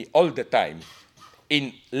fascinated me all the time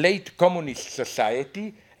in late communist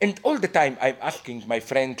society, and all the time I'm asking my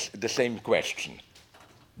friends the same question.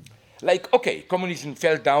 Like, okay, communism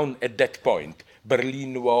fell down at that point.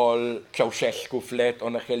 Berlin Wall, Ceausescu fled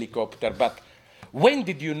on a helicopter, but when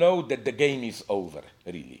did you know that the game is over,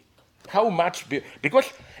 really? How much?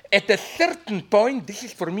 Because at a certain point, this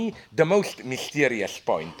is for me the most mysterious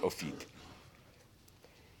point of it.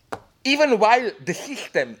 Even while the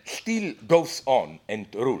system still goes on and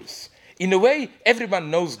rules, in a way, everyone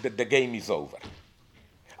knows that the game is over.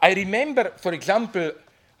 I remember, for example,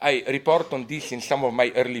 I report on this in some of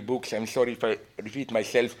my early books. I'm sorry if I repeat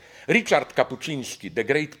myself. Richard Kapuczynski, the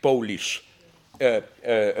great Polish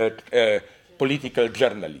political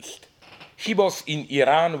journalist. He was in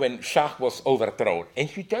Iran when Shah was overthrown. And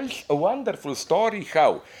he tells a wonderful story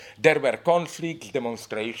how there were conflicts,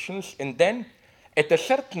 demonstrations, and then at a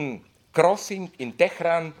certain crossing in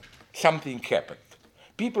Tehran, something happened.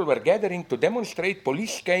 People were gathering to demonstrate,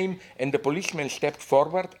 police came, and the policeman stepped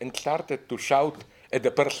forward and started to shout at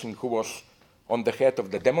the person who was on the head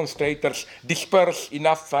of the demonstrators, disperse,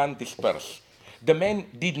 enough fun, disperse. The man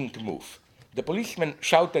didn't move. The policeman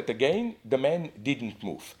shouted again, the man didn't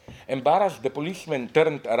move. Embarrassed, the policeman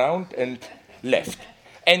turned around and left.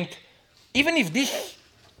 And even if this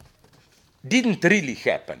didn't really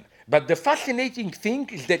happen, but the fascinating thing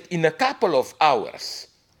is that in a couple of hours,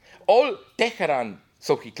 all Tehran,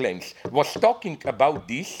 so he claims, was talking about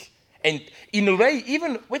this, and in a way,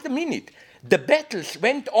 even, wait a minute, the battles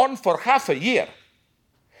went on for half a year.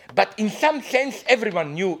 But in some sense,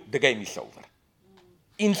 everyone knew the game is over.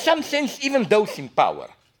 In some sense, even those in power,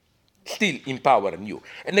 still in power, knew.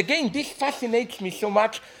 And again, this fascinates me so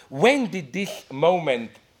much. When did this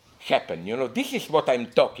moment happen? You know, this is what I'm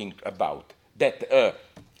talking about, that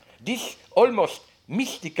this almost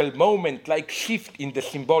mystical moment, like shift in the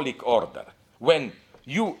symbolic order, when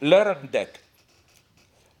you learn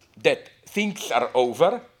that things are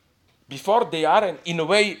over before they are, and in a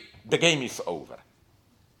way, the game is over.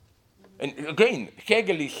 And again,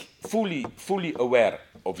 Hegel is fully aware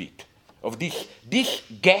of it, of this. This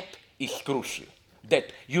gap is crucial,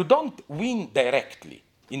 that you don't win directly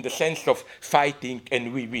in the sense of fighting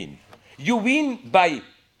and we win. You win by,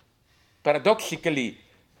 paradoxically,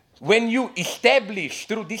 when you establish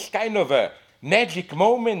through this kind of a magic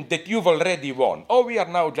moment that you've already won. Oh, we are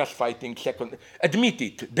now just fighting second. Admit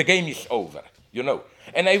it, the game is over, you know.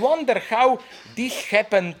 And I wonder how this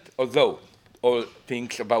happened, although all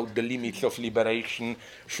things about the limits of liberation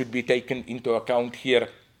should be taken into account here.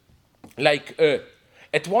 Like,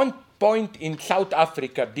 at one point in South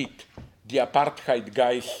Africa did the apartheid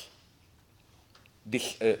guys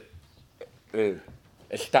this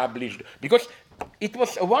established, because it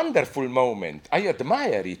was a wonderful moment. I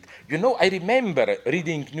admire it. You know, I remember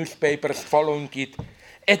reading newspapers, following it.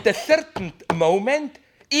 At a certain moment,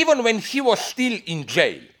 even when he was still in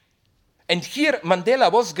jail, and here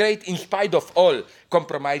Mandela was great in spite of all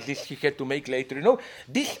compromises he had to make later, you know,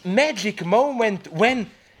 this magic moment when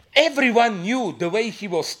everyone knew the way he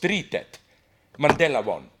was treated, Mandela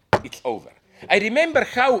won. It's over. I remember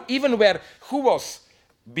how even who was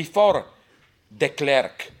before de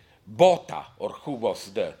Klerk, Botha, or who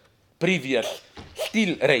was the previous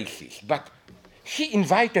still racist, but he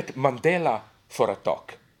invited Mandela for a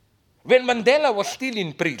talk. When Mandela was still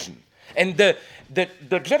in prison, and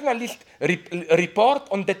the journalist report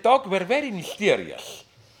on the talk were very mysterious.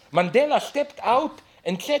 Mandela stepped out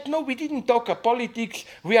and said, no, we didn't talk politics,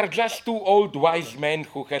 we are just two old wise men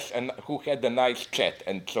who had a nice chat,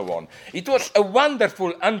 and so on. It was a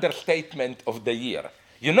wonderful understatement of the year,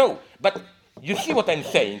 you know, but you see what I'm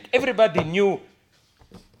saying? Everybody knew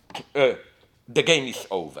the game is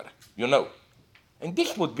over, you know. And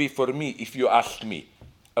this would be, for me, if you ask me,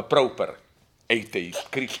 a proper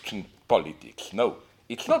atheist Christian politics. No,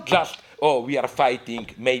 it's not just, oh, we are fighting,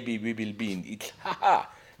 maybe we will win. It's,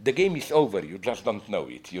 the game is over, you just don't know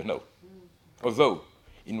it, you know. Although,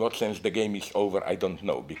 in what sense the game is over, I don't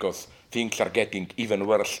know, because things are getting even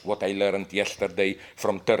worse. What I learned yesterday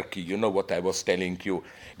from Turkey, you know what I was telling you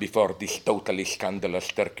before, this totally scandalous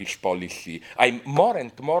Turkish policy. I'm more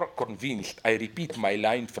and more convinced, I repeat my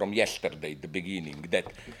line from yesterday, the beginning, that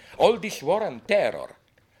all this war on terror,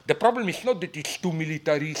 the problem is not that it's too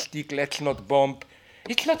militaristic, let's not bomb.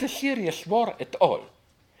 It's not a serious war at all.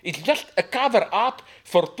 It's just a cover-up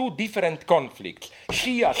for two different conflicts,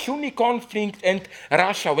 Shia-Sunni conflict and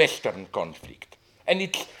Russia-Western conflict. And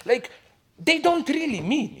it's like, they don't really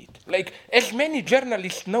mean it. Like, as many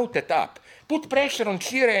journalists noted up, put pressure on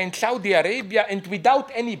Syria and Saudi Arabia, and without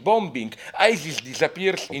any bombing, ISIS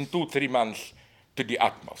disappears in 2-3 months to the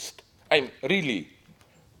utmost. I'm really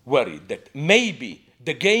worried that maybe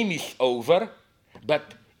the game is over,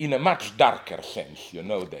 but in a much darker sense, you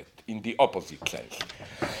know that, in the opposite sense.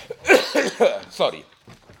 Sorry.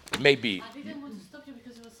 maybe. I didn't want to stop you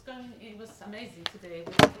because it was amazing today.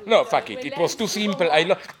 No, fuck it. It was too simple.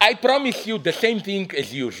 I promise you the same thing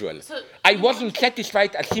as usual. So, I wasn't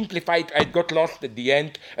satisfied. I simplified. I got lost at the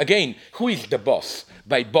end. Again, who is the boss?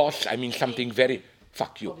 By boss, I mean something very...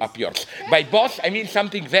 Fuck you, up yours. By boss, I mean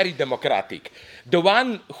something very democratic. The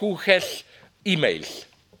one who has emails.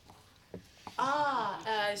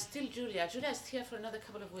 Still Julia. Julia is here for another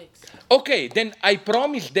couple of weeks. Okay, then I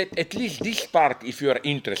promise that at least this part, if you are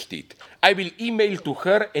interested, I will email to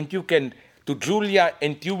her and you can, to Julia,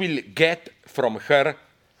 and you will get from her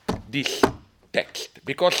this text.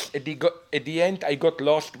 Because at the end, I got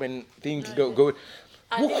lost when things go.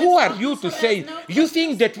 Who are you to say? You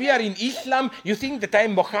think that we are in Islam? You think that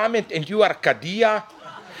I'm Mohammed and you are Qadiyah?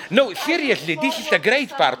 No, seriously, this is a great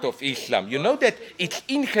part of Islam. You know that it's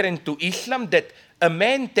inherent to Islam that a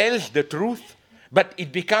man tells the truth, but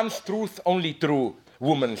it becomes truth only through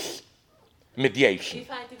woman's mediation.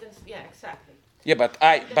 If I didn't, yeah, exactly. Yeah,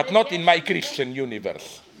 but not in my Christian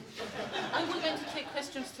universe. Are you going to take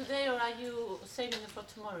questions today, or are you saving it for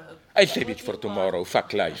tomorrow? I save it for tomorrow.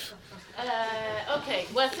 Fuck life. Okay,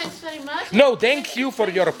 well, thanks very much. No, thanks you for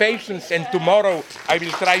your patience, and tomorrow I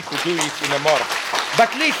will try to do it in a more.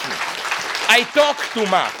 But listen, I talk too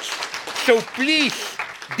much, so please,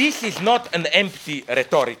 this is not an empty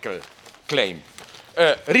rhetorical claim.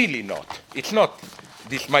 Really not. It's not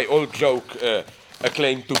this my old joke, a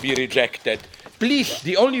claim to be rejected. Please,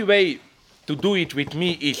 the only way to do it with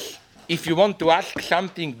me is, if you want to ask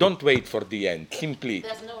something, don't wait for the end. Simply.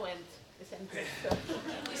 There's no end.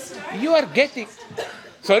 You are getting...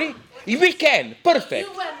 Sorry? We can. Perfect.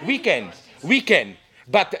 We can.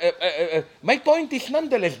 But my point is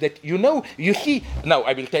nonetheless that, you see... Now,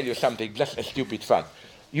 I will tell you something, just a stupid fun.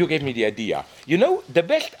 You gave me the idea. The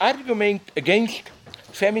best argument against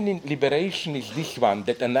feminine liberation is this one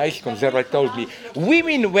that a nice conservative told me.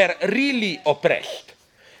 Women were really oppressed.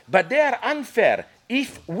 But they are unfair.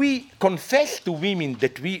 If we confess to women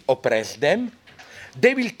that we oppress them,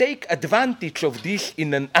 they will take advantage of this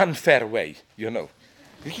in an unfair way,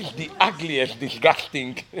 This is the ugliest,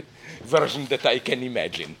 disgusting version that I can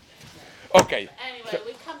imagine. Okay. Anyway,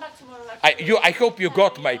 we'll come back tomorrow. I hope you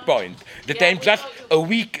got my point. That I'm just a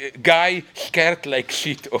weak guy scared like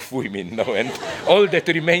shit of women, and all that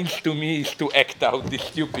remains to me is to act out these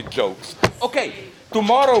stupid jokes. Okay,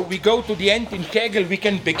 tomorrow we go to the end in Kegel, we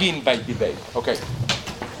can begin by debate. Okay.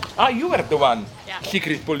 You were the one,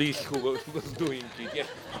 secret police, who was doing it. Yes,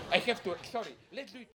 I have to, sorry, let's do it.